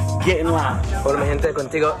Show. Get in line. Hola, mi gente.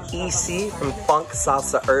 Contigo EC from Funk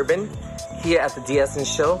Salsa Urban. Here at the Essence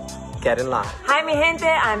Show. Get in line. Hi, mi gente.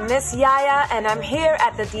 I'm Miss Yaya, and I'm here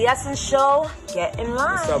at the Essence Show. Get in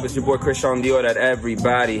line. What's up? It's your boy Christian Dior that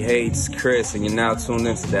everybody hates, Chris, and you're now tuned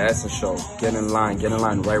into the Essence Show. Get in line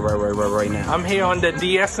right now. I'm here on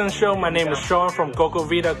the Essence Show. My name is Sean from Coco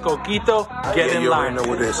Vida Coquito. Get in You line. already know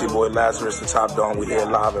what it is. Your boy Lazarus, the Top Dog. We're here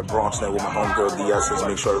live at Bronx now with my homegirl The Essence.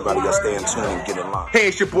 Make sure everybody got stay in tune and get in line. Hey,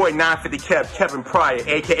 it's your boy 950 Kevin Pryor,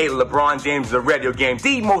 aka LeBron James of the radio game,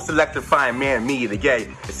 the most electrifying man, me, the gay,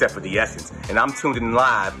 except for The Essence. And I'm tuned in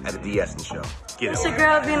live at the Essence Show. Get it. It's your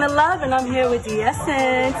girl Vina Love, and I'm here with The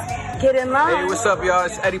Essence. Get in line. Hey, what's up, y'all?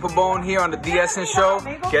 It's Eddie Pabon here on the DSN Show.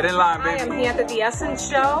 Get in line, baby. I am here at the DSN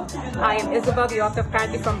Show. I am Isabel, the author of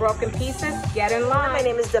Currently from Broken Pieces. Get in line. My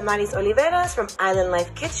name is Damaris Oliveras from Island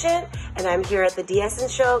Life Kitchen, and I'm here at the DSN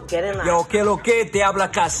Show. Get in line. Yo, que lo que, te habla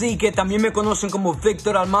Cacique. También me conocen como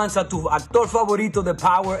Victor Almanza, tu actor favorito de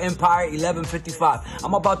Power Empire 1155.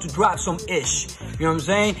 I'm about to drop some ish. You know what I'm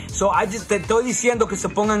saying? So I just te estoy diciendo que se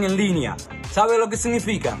pongan en línea. ¿Sabe lo que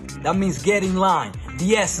significa? That means get in line.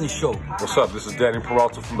 The Essence Show. What's up? This is Danny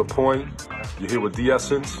Peralta from The Point. You're here with The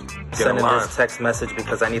Essence. Sending this text message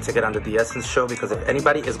because I need to get on the Essence Show, because if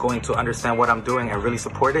anybody is going to understand what I'm doing and really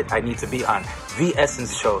support it, I need to be on The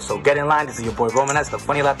Essence Show. So get in line. This is your boy Romanes, the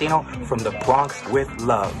funny Latino from the Bronx with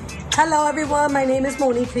Love. Hello everyone, my name is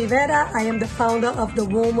Monique Rivera. I am the founder of the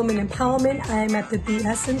Womb Woman Empowerment. I am at the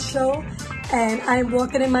Essence Show and I am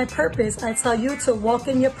walking in my purpose. I tell you to walk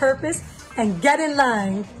in your purpose and get in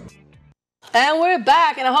line. And we're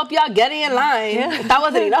back, and I hope y'all getting in line. Yeah. That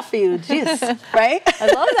wasn't enough for you, jeez, right? I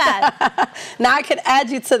love that. Now I can add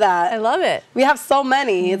you to that. I love it. We have so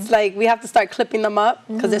many. It's like we have to start clipping them up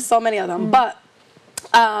because there's so many of them. But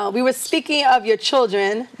we were speaking of your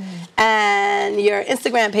children and your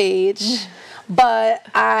Instagram page, but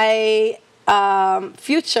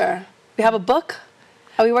Future, we have a book.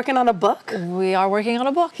 Are we working on a book? We are working on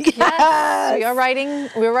a book. Yes. We are writing.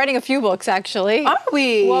 We're writing a few books, actually. Are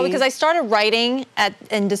we? Well, because I started writing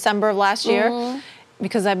in December of last year,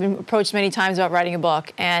 because I've been approached many times about writing a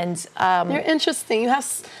book. And you're interesting. You have,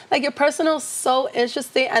 like, your personal is so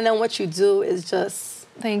interesting, and then what you do is just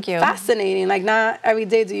fascinating. Like, not every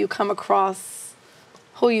day do you come across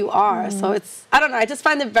who you are. So it's, I don't know, I just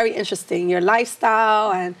find it very interesting. Your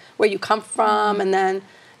lifestyle and where you come from, and then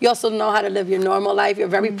you also know how to live your normal life. You're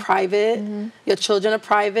very private. Your children are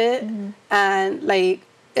private. And like,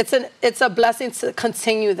 it's a blessing to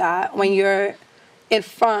continue that when you're in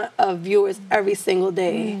front of viewers every single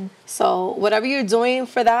day. So whatever you're doing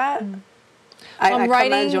for that, I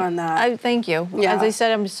commend you on that. Thank you. Yeah. As I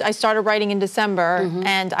said, I started writing in December,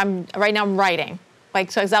 and right now I'm writing. Like,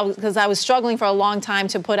 so because I was struggling for a long time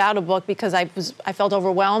to put out a book because I felt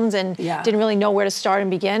overwhelmed and didn't really know where to start and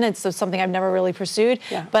begin. It's something I've never really pursued.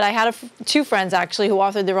 Yeah. But I had two friends actually who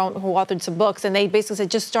authored some books, and they basically said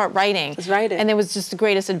just start writing. Just write it. And it was just the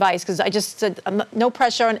greatest advice, because I just said no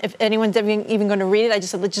pressure on if anyone's even going to read it. I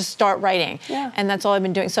just said let's just start writing. Yeah. And that's all I've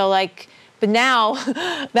been doing. So like. But now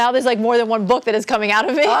there's like more than one book that is coming out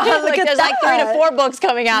of it. Like there's like 3 to 4 books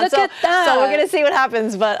coming out. Look at that. So we're gonna see what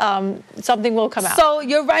happens, but something will come out. So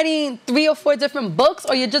you're writing 3 or 4 different books,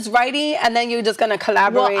 or you're just writing and then you're just gonna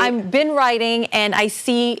collaborate? Well, I've been writing and I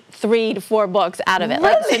see 3 to 4 books out of it.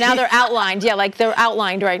 Really? Like, so now they're outlined. Yeah, like they're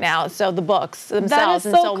outlined right now. So the books themselves.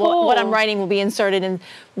 That is so cool. What I'm writing will be inserted in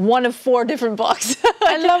one of 4 different books.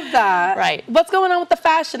 I love that. Right. What's going on with the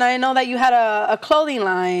fashion? I know that you had a clothing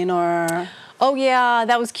line, or... Oh yeah,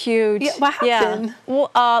 that was cute. Yeah, what happened? Yeah.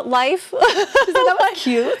 Well, life. That was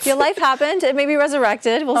cute. Yeah, life happened. It may be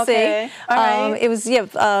resurrected. We'll see. All right. It was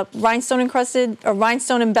rhinestone encrusted or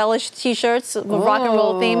rhinestone embellished T-shirts with rock and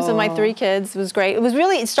roll themes with my 3 kids. It was great.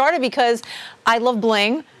 It started because I love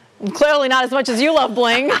bling. Clearly not as much as you love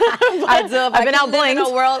bling. I do. I've been out blinged. In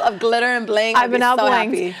a world of glitter and bling. I've been out so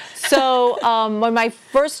blinged. Happy. So when my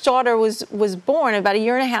first daughter was born, about a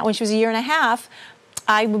year and a half, when she was a year and a half,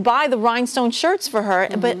 I would buy the rhinestone shirts for her,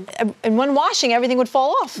 but and when washing, everything would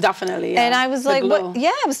fall off. Definitely, yeah. And I was like, what?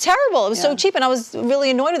 Yeah, it was terrible. It was so cheap, and I was really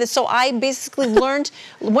annoyed with it. So I basically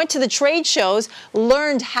went to the trade shows,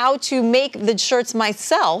 learned how to make the shirts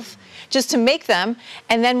myself, just to make them.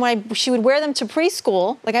 And then when she would wear them to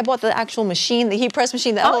preschool, like I bought the actual machine, the heat press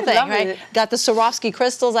machine, the whole thing, right? Got the Swarovski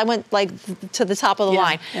crystals. I went like to the top of the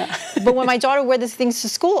line. Yeah. But when my daughter wore these things to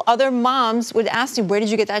school, other moms would ask me, where did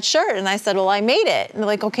you get that shirt? And I said, well, I made it. And they're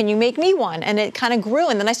like, oh, can you make me one? And it kind of grew.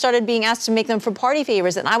 And then I started being asked to make them for party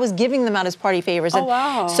favors. And I was giving them out as party favors. And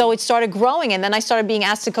wow. So it started growing. And then I started being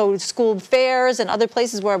asked to go to school fairs and other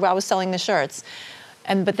places where I was selling the shirts.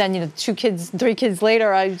 But then, 3 kids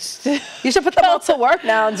later, you should put them all to work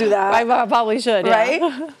now and do that. I probably should, right?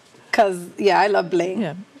 Because I love bling.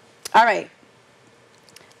 Yeah. All right.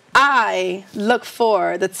 I look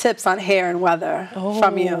for the tips on hair and weather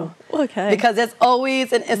from you. Okay. Because there's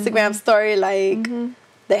always an Instagram story like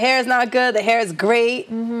The hair is not good. The hair is great.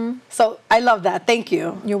 So I love that. Thank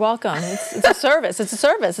you. You're welcome. It's a service. It's a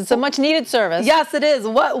service. It's a much needed service. Yes, it is.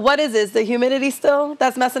 What is this? The humidity still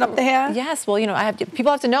that's messing up the hair? Yes. Well,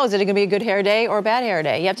 people have to know, is it going to be a good hair day or a bad hair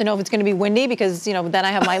day? You have to know if it's going to be windy because, then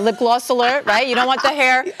I have my lip gloss alert, right? You don't want the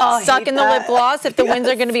hair stuck in the lip gloss if the winds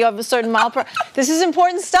are going to be of a certain mile per. This is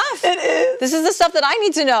important stuff. It is. This is the stuff that I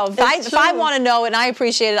need to know. If I want to know and I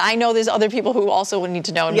appreciate it, I know there's other people who also would need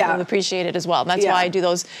to know and will appreciate it as well. And that's why I do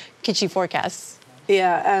those kitschy forecasts.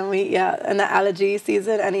 Yeah, and the allergy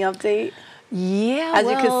season, any update? Yeah, as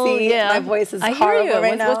you can see, my voice is horrible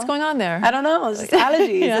right now. What's going on there? I don't know. It's just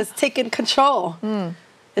allergies. It's taking control.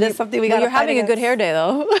 It is something we got to You're having a good hair day,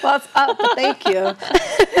 though. Well, it's up. Thank you.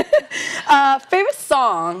 Favorite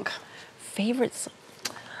song? Favorite song?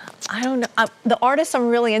 I don't know. The artist I'm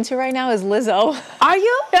really into right now is Lizzo. Are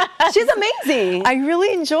you? She's amazing. I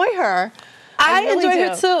really enjoy her. I really enjoy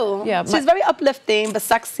her too. Yeah, she's very uplifting, but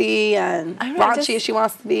sexy and raunchy as she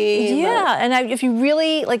wants to be. Yeah, and if you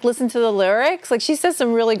really listen to the lyrics, she says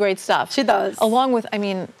some really great stuff. She does. Along with, I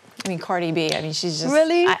mean, Cardi B. I mean, she's just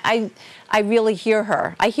really. I really hear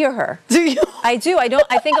her. I hear her. Do you? I do. I don't.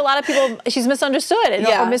 I think a lot of people. She's misunderstood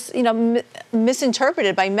or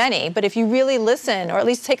misinterpreted by many. But if you really listen, or at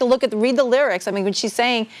least take a look read the lyrics. I mean, what she's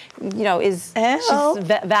saying, is she's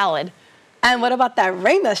valid. And what about that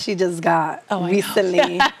ring that she just got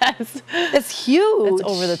recently? Yes. It's huge. It's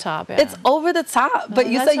over the top. Yeah. It's over the top. But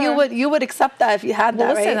you said you would accept that if you had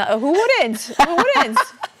that, listen, right? Who wouldn't? Who wouldn't?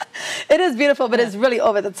 It is beautiful, but it's really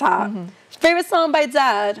over the top. Favorite song by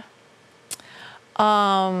Dad?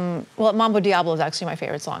 Well, Mambo Diablo is actually my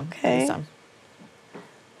favorite song. Okay.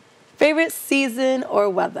 Favorite season or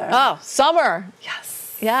weather? Oh, summer. Yes.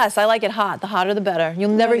 Yes, I like it hot. The hotter the better.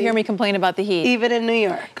 You'll never hear me complain about the heat. Even in New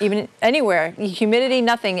York? Even anywhere. Humidity,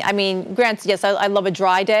 nothing. I mean, granted, yes, I love a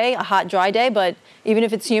dry day, a hot, dry day, but even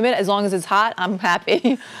if it's humid, as long as it's hot, I'm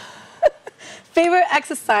happy. Favorite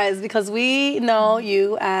exercise, because we know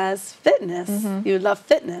you as fitness. You love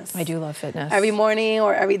fitness. I do love fitness. Every morning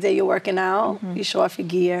or every day you're working out, you show off your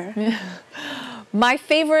gear. My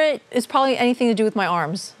favorite is probably anything to do with my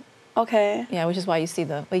arms. Okay. Yeah, which is why you see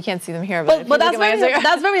you can't see them here. But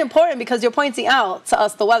that's very important because you're pointing out to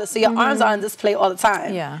us the weather. So your arms are on display all the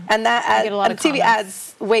time. Yeah. And that adds, get a lot of TV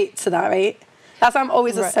adds weight to that, right? That's why I'm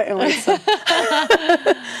always a certain way. So.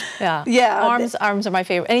 Yeah. Yeah. Arms are my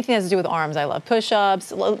favorite. Anything that has to do with arms, I love.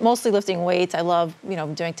 Push-ups, mostly lifting weights. I love,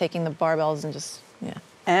 taking the barbells and just,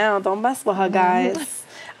 Ow, don't mess with her, guys.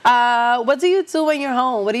 What do you do when you're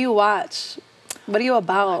home? What do you watch? What are you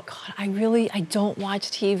about? God, I don't watch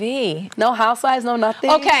TV. No Housewives, no nothing?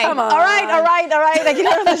 Okay. Come on. All right.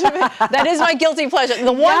 That is my guilty pleasure.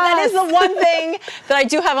 That is the one thing that I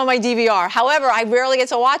do have on my DVR. However, I rarely get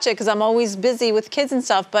to watch it because I'm always busy with kids and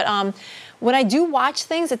stuff. But when I do watch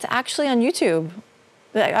things, it's actually on YouTube.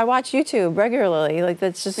 I watch YouTube regularly.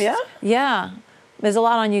 That's just... Yeah? Yeah. There's a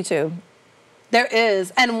lot on YouTube. There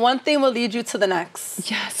is. And one thing will lead you to the next.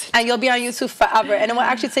 Yes. And you'll be on YouTube forever. And it will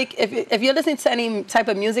actually take, if you're listening to any type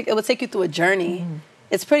of music, it will take you through a journey.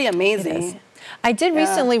 It's pretty amazing. I did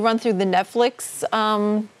recently run through the Netflix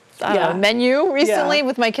menu recently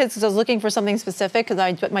with my kids because I was looking for something specific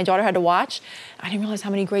because my daughter had to watch. I didn't realize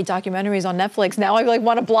how many great documentaries on Netflix. Now I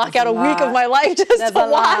want to block out a week of my life just to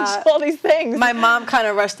watch all these things. My mom kind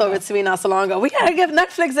of rushed over to me not so long ago. We got to give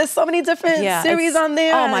Netflix, there's so many different series on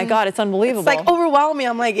there. Oh my God, it's unbelievable. It's overwhelming.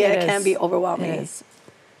 I'm like, it can be overwhelming. It is.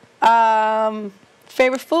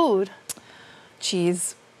 Favorite food?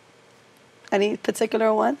 Cheese. Any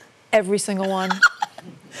particular one? Every single one.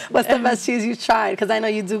 What's the best cheese you've tried? Because I know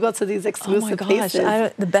you do go to these exclusive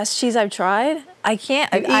places. The best cheese I've tried? I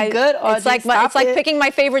can't. You eat good, or it's like picking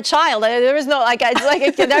my favorite child. There is no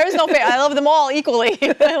there is no favorite. I love them all equally.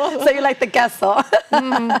 So you like the queso?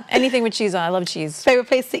 Anything with cheese on. I love cheese. Favorite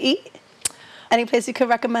place to eat? Any place you could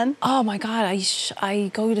recommend? Oh my God,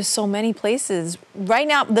 I go to so many places. Right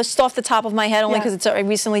now, just off the top of my head, only because I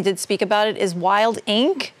recently did speak about it, is Wild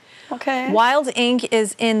Ink. Okay. Wild Ink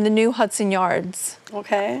is in the new Hudson Yards.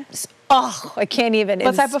 Okay. Oh, I can't even.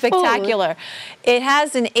 What type of spectacular. Food? It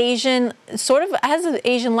has an Asian, has an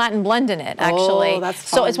Asian Latin blend in it, actually. Oh, that's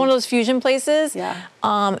fun. So it's one of those fusion places. Yeah.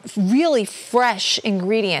 Really fresh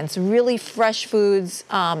ingredients, really fresh foods.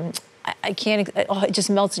 I can't, it just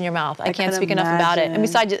melts in your mouth. I can't speak enough about it. And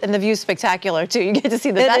besides, and the view's spectacular too. You get to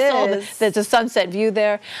see the vessel. There's a sunset view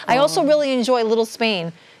there. I also really enjoy Little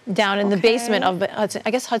Spain. Down in the basement of Hudson. I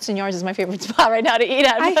guess Hudson Yards is my favorite spot right now to eat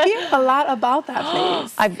at. I hear a lot about that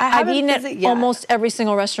place. I've eaten at almost every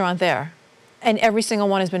single restaurant there. And every single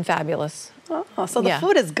one has been fabulous. Oh, so the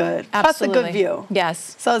food is good. Absolutely. Plus a good view.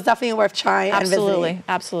 Yes. So it's definitely worth trying and visiting.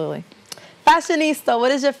 Absolutely. Fashionista,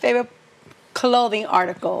 what is your favorite clothing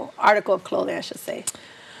article? Article of clothing, I should say.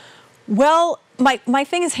 Well, my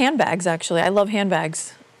thing is handbags, actually. I love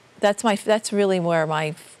handbags. That's really where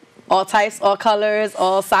my... All types, all colors,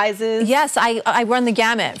 all sizes? Yes, I run the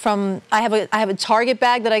gamut. I have a Target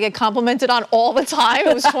bag that I get complimented on all the time.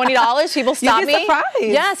 It was $20. People stop me. You'd be surprised.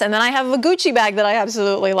 Yes, and then I have a Gucci bag that I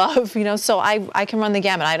absolutely love. You know, so I can run the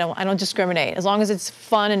gamut. I don't discriminate. As long as it's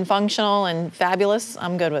fun and functional and fabulous,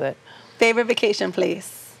 I'm good with it. Favorite vacation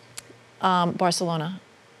place? Barcelona.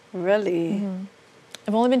 Really? Mm-hmm.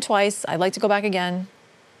 I've only been twice. I'd like to go back again.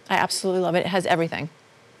 I absolutely love it. It has everything.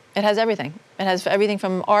 It has everything. It has everything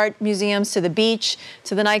from art museums to the beach,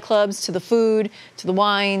 to the nightclubs, to the food, to the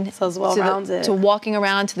wine. So it's well-rounded. To walking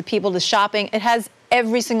around, to the people, to shopping. It has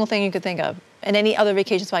every single thing you could think of and any other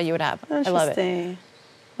vacation spot you would have. I love it. Interesting.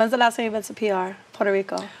 When's the last time you went to PR, Puerto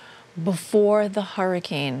Rico? Before the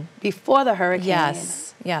hurricane. Before the hurricane? Yes.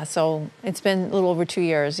 Yeah, so it's been a little over 2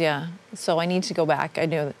 years, yeah. So I need to go back. I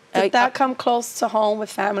knew that. Did that come close to home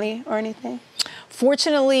with family or anything?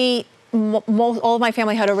 Fortunately, all of my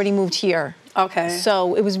family had already moved here. Okay.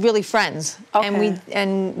 So it was really friends. Okay.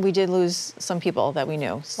 And we did lose some people that we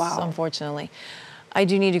knew. Wow. So unfortunately. I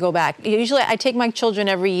do need to go back. Usually I take my children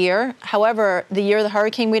every year. However, the year of the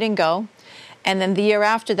hurricane we didn't go. And then the year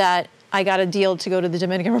after that, I got a deal to go to the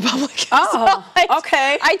Dominican Republic. Oh,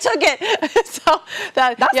 okay. I took it. So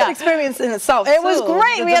that's an experience in itself. It was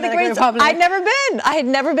great. We had a great time. Republic. I'd never been. I had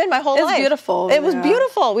never been my whole life. It's beautiful. It was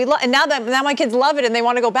beautiful. And now my kids love it and they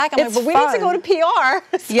want to go back. I'm like, but we need to go to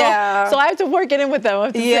PR. So I have to work it in with them. I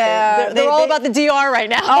have to say. They're all about the DR right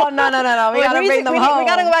now. Oh, no. We got to bring them home. We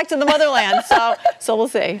got to go back to the motherland. So we'll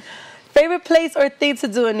see. Favorite place or thing to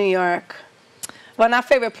do in New York? Well, not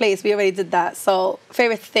favorite place. We already did that. So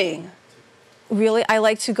favorite thing? Really, I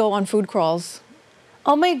like to go on food crawls.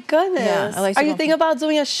 Oh my goodness. Yeah, I like to Are you thinking about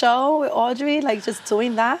doing a show with Audrey? Like just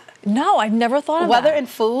doing that? No, I've never thought of that. Weather and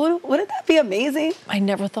food? Wouldn't that be amazing? I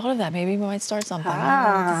never thought of that. Maybe we might start something.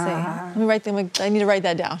 Let me write them. I need to write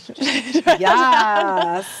that down.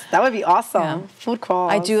 Yes. That would be awesome. Yeah. Food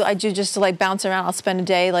crawls. I do just to like bounce around. I'll spend a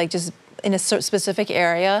day like just in a specific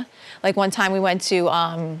area. Like one time we went to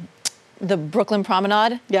the Brooklyn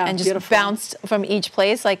Promenade and just bounced from each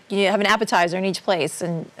place. Like you have an appetizer in each place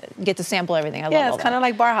and get to sample everything. I love all that. It's kind of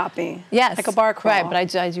like bar hopping. Yes. Like a bar crawl. Right, but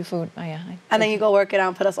I do food. Oh, yeah. And then you go work it out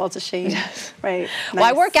and put us all to shame. Yes. Right. Nice. Well,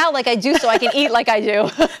 I work out like I do so I can eat like I do.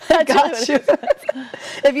 Got you.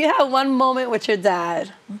 If you had one moment with your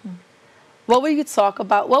dad, what would you talk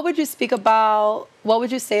about? What would you speak about? What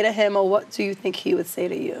would you say to him, or what do you think he would say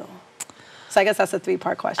to you? So I guess that's a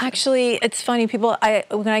 3-part question. Actually, it's funny.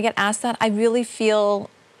 When I get asked that, I really feel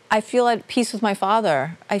at peace with my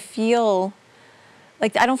father. I feel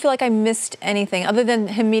like I don't feel like I missed anything other than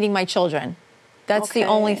him meeting my children. That's the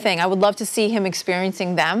only thing. I would love to see him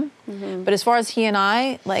experiencing them. But as far as he and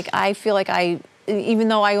I feel like even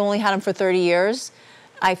though I only had him for 30 years,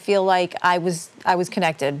 I feel like I was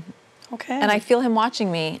connected. Okay. And I feel him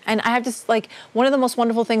watching me. And I have this, like, one of the most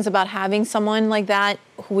wonderful things about having someone like that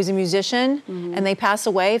who is a musician and they pass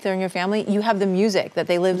away, if they're in your family, you have the music that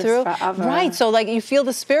they lived through. Forever. Right. So, like, you feel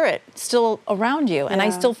the spirit still around you. And I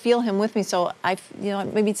still feel him with me. So,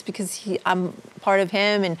 maybe it's because I'm part of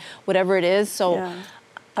him and whatever it is. So,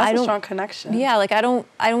 that's a strong connection. Yeah, like, I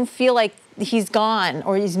don't feel like he's gone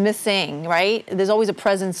or he's missing, right? There's always a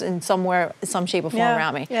presence in somewhere, some shape or form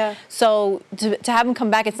around me. Yeah. So to have him come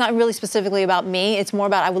back, it's not really specifically about me. It's more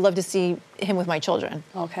about I would love to see him with my children.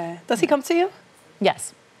 Okay. Does he come to you?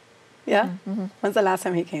 Yes. Yeah? When's the last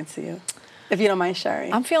time he came to you? If you don't mind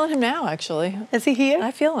sharing. I'm feeling him now, actually. Is he here?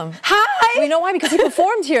 I feel him. Hi! Well, you know why? Because he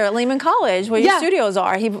performed here at Lehman College, where your studios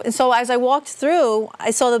are. So as I walked through,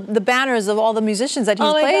 I saw the banners of all the musicians that he's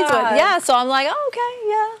played with. Yeah, so I'm like, oh, okay,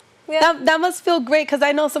 yeah. Yeah. That must feel great, because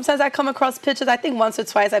I know sometimes I come across pictures, I think once or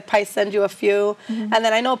twice I probably send you a few, and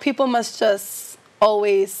then I know people must just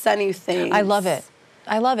always send you things. I love it.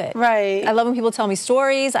 I love it. Right. I love when people tell me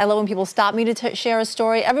stories. I love when people stop me to share a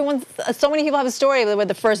story. So many people have a story where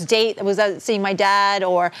the first date was seeing my dad,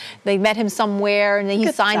 or they met him somewhere and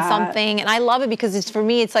he signed something. And I love it because for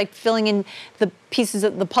me, it's like filling in the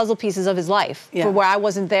puzzle pieces of his life for where I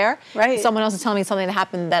wasn't there. Right. Someone else is telling me something that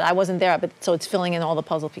happened that I wasn't there, so it's filling in all the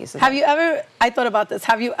puzzle pieces. Have you ever, I thought about this,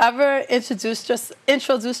 have you ever introduced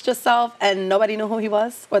yourself and nobody knew who he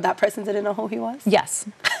was, or that person didn't know who he was? Yes.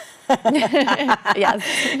 Yes.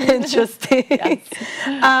 Interesting. Yes.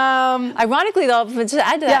 Ironically, though, to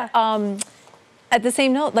add to that, at the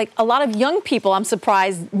same note, like a lot of young people, I'm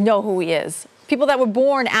surprised, know who he is. people that were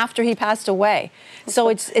born after he passed away. So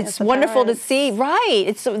it's wonderful to see, right?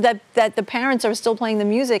 It's that the parents are still playing the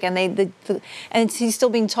music, and he's still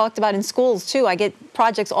being talked about in schools too. I get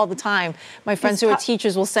projects all the time. My friends who are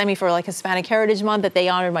teachers will send me for like Hispanic Heritage Month that they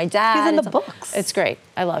honored my dad. He's in the books. It's great.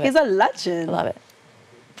 I love it. He's a legend. I love it.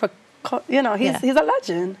 You know, he's a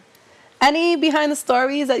legend. Any behind the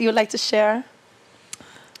stories that you'd like to share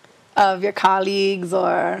of your colleagues,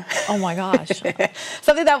 or oh my gosh,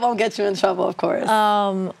 something that won't get you in trouble, of course?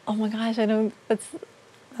 Oh my gosh, I don't.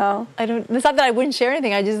 I don't. It's not that I wouldn't share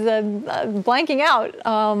anything. I just blanking out.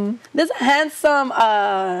 There's a handsome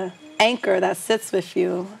anchor that sits with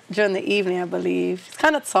you during the evening, I believe. He's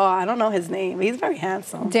kind of tall. I don't know his name, but he's very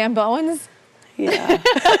handsome. Dan Bowens. Yeah.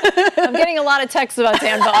 I'm getting a lot of texts about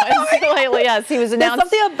Dan Bowens lately. Yes, he was announced.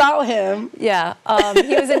 There's something about him. Yeah,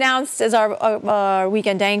 he was announced as our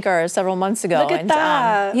weekend anchor several months ago. Look at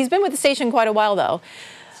that. He's been with the station quite a while, though.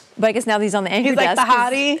 But I guess now he's on the anchor desk. He's like the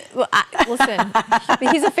hottie?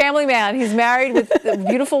 Listen, he's a family man. He's married with a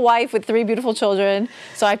beautiful wife with 3 beautiful children.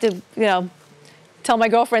 So I have to, tell my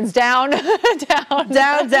girlfriends down, bow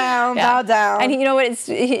down. And you know what? And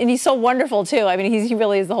he's so wonderful too. I mean, he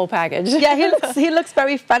really is the whole package. Yeah, he looks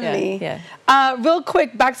very friendly. Yeah. Real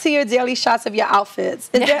quick, back to your daily shots of your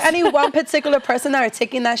outfits. Is there any one particular person that are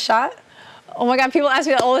taking that shot? Oh my God, people ask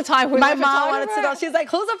me that all the time. Who's my mom wanted to know. She's like,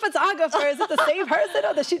 "Who's a photographer? Is it the same person,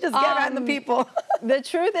 or does she just get random people?" The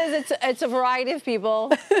truth is, it's a variety of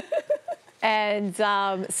people. And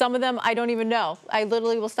some of them I don't even know. I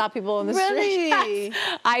literally will stop people in the street.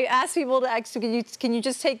 I ask people to can you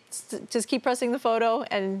just keep pressing the photo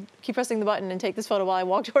and keep pressing the button and take this photo while I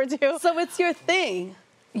walk towards you. So it's your thing.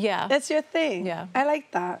 Yeah. It's your thing. Yeah. I like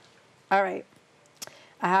that. All right.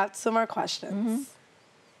 I have 2 more questions. Mm-hmm.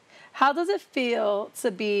 How does it feel to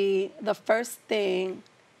be the first thing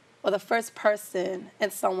or the first person in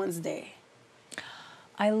someone's day?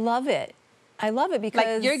 I love it. I love it because...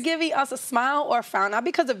 Like, you're giving us a smile or a frown, not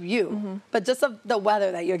because of you, but just of the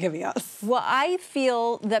weather that you're giving us. Well, I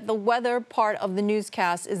feel that the weather part of the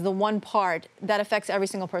newscast is the one part that affects every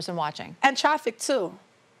single person watching. And traffic, too,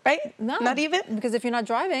 right? No. Not even? Because if you're not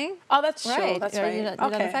driving... Oh, that's true. Right, That's right. You're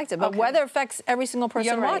not affected. But weather affects every single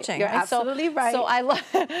person watching. You're right? absolutely right. So I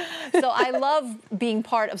love being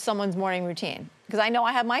part of someone's morning routine. Because I know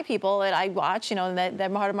I have my people that I watch, and they're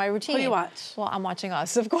part of my routine. Who do you watch? Well, I'm watching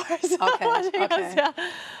us, of course. Okay, Us, yeah.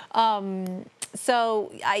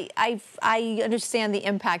 So I understand the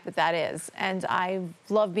impact that is, and I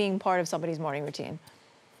love being part of somebody's morning routine.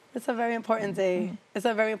 It's a very important day. It's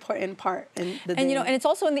a very important part in the day. And it's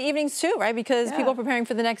also in the evenings too, right? Because people are preparing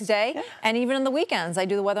for the next day, and even on the weekends. I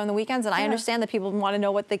do the weather on the weekends, and I understand that people want to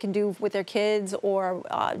know what they can do with their kids, or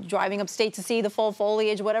driving upstate to see the full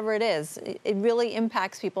foliage, whatever it is. It really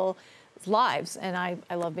impacts people's lives, and I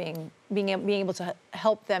love being able to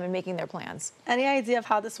help them in making their plans. Any idea of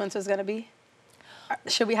how this winter is going to be?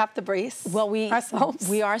 Should we have to brace ourselves?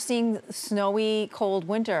 We are seeing snowy, cold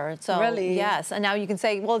winter. So really? Yes. And now you can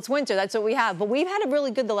say, well, it's winter. That's what we have. But we've had it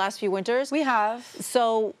really good the last few winters. We have.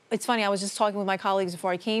 So it's funny. I was just talking with my colleagues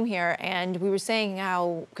before I came here, and we were saying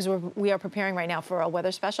how, because we are preparing right now for a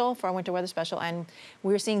weather special, for our winter weather special, and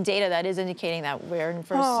we were seeing data that is indicating that we're in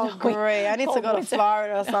for snowy, great. I need to go to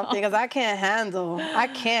Florida or something, because I can't handle. I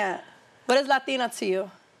can't. What is Latina to you?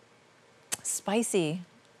 Spicy.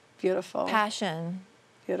 Beautiful. Passion.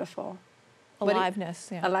 Beautiful. Aliveness.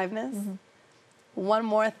 Yeah. Aliveness? Mm-hmm. One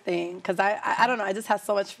more thing, because I don't know, I just have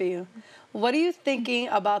so much for you. What are you thinking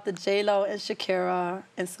about the J-Lo and Shakira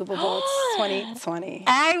in Super Bowl 2020?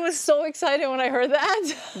 I was so excited when I heard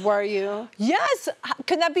that. Were you? Yes.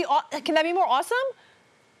 Can that be more awesome?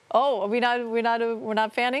 Oh, we're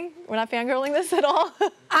not fanning? We're not fangirling this at all?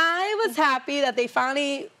 I was happy that they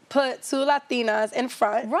finally put 2 Latinas in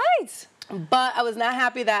front. Right. But I was not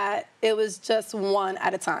happy that it was just one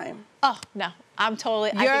at a time. Oh, no. I'm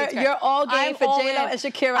totally... You're all game for J-Lo and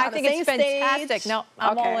Shakira on the same stage. I think it's fantastic. No,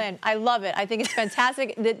 I'm all in. I love it. I think it's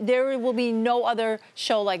fantastic. There will be no other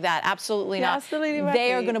show like that. Absolutely not. Absolutely right.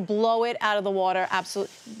 They are going to blow it out of the water.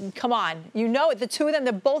 Absolutely. Come on. You know it. The 2 of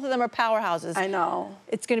them, both of them are powerhouses. I know.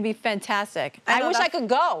 It's going to be fantastic. I wish I could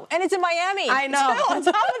go. And it's in Miami. I know. Too, on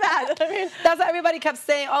top of that. I mean, that's what everybody kept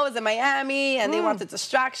saying. Oh, it's in Miami, and they wanted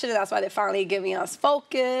distraction. And that's why they're finally giving us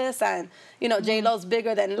focus. And J-Lo's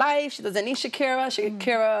bigger than life. She doesn't need Shakira.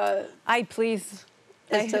 Shakira. Please.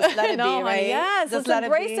 Just let it be, right? Yes, just let's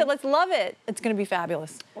embrace it. Let's love it. It's going to be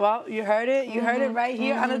fabulous. Well, you heard it. You heard it right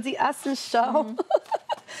here on the Essence Show.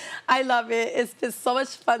 I love it. It's been so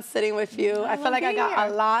much fun sitting with you. I feel like I got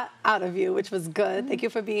a lot out of you, which was good. Thank you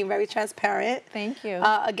for being very transparent. Thank you.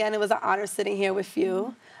 Again, it was an honor sitting here with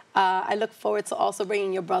you. I look forward to also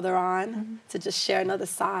bringing your brother on to just share another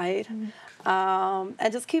side.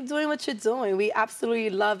 And just keep doing what you're doing. We absolutely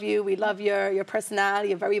love you. We love your personality.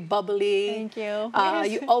 You're very bubbly. Thank you.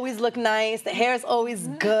 You always look nice. The hair is always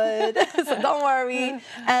good. So don't worry.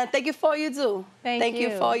 And thank you for all you do. Thank you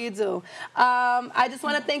for all you do. I just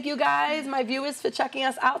want to thank you guys, my viewers, for checking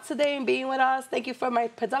us out today and being with us. Thank you for my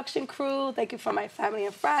production crew. Thank you for my family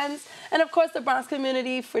and friends. And of course, the Bronx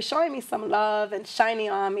community for showing me some love and shining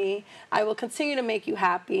on me. I will continue to make you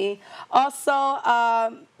happy. Also,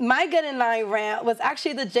 my Get in Line rant was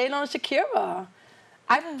actually the J-Lo and Shakira.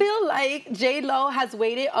 I feel like J-Lo has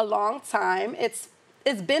waited a long time. It's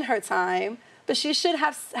been her time, but she should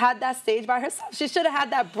have had that stage by herself. She should have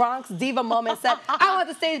had that Bronx diva moment, said, I want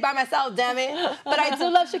the stage by myself, damn it. But I do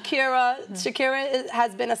love Shakira. Shakira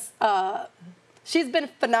has been she's been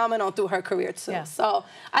phenomenal through her career too. Yeah. So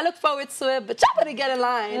I look forward to it, but y'all better get in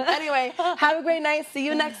line. Anyway, have a great night. See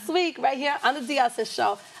you next week right here on the Diaz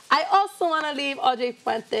Show. I also want to leave Audrey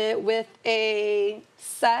Puente with a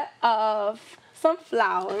set of some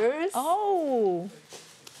flowers. Oh.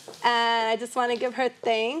 And I just want to give her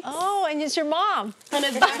thanks. Oh, and it's your mom. And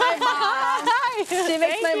it's by my mom. She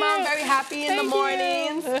makes my mom very happy in the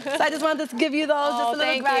mornings. So I just wanted to give you those, just a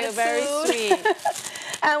little gratitude. Very sweet.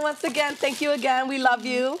 And once again, thank you again. We love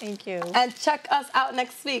you. Thank you. And check us out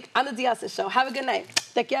next week on the Diaz Show. Have a good night.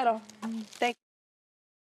 Te quiero. Thank you.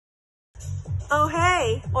 Oh,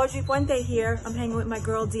 hey, Audrey Puente here. I'm hanging with my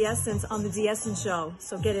girl D-Essence on the D-Essence Show,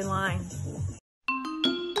 so get in line.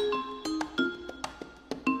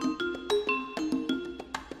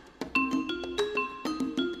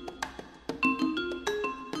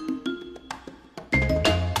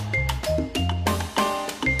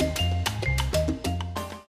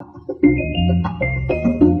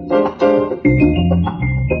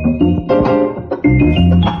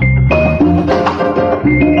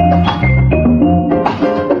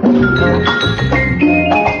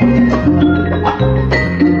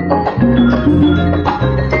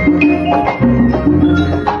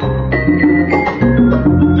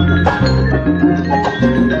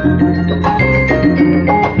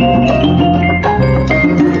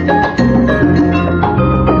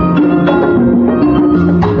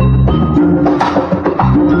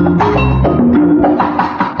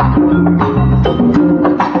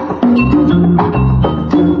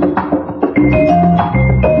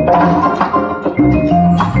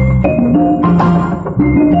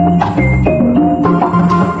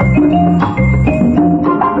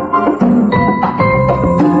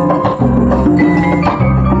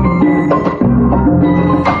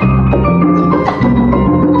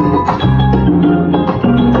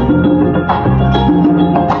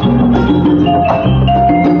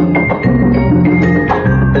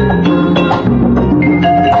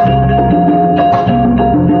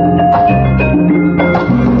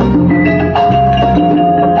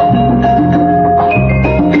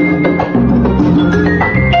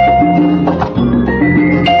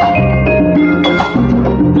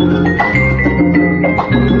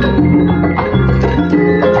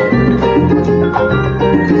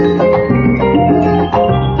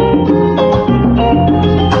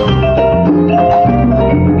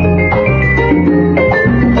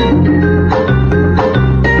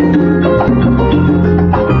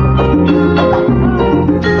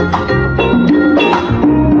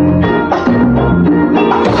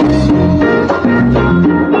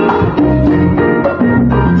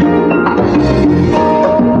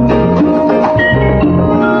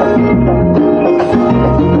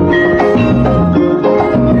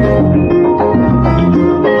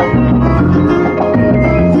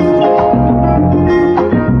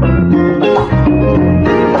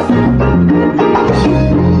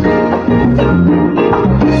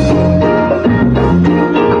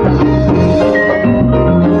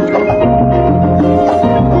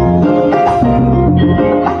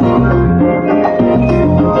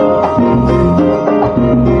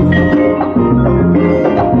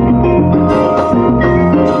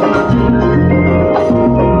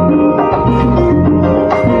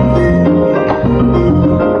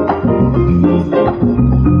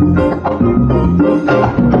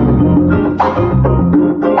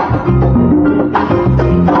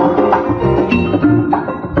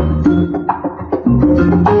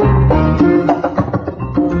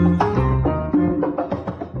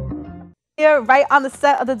 Right on the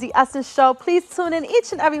set of the D-Essence Show. Please tune in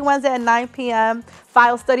each and every Wednesday at 9 p.m.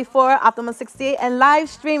 Files 34, Optimum 68, and live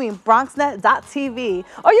streaming BronxNet.tv.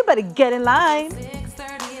 Or you better get in line.